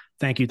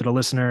 Thank you to the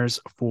listeners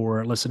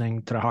for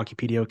listening to the Hockey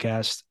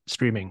PDOcast,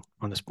 streaming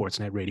on the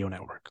Sportsnet Radio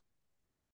Network.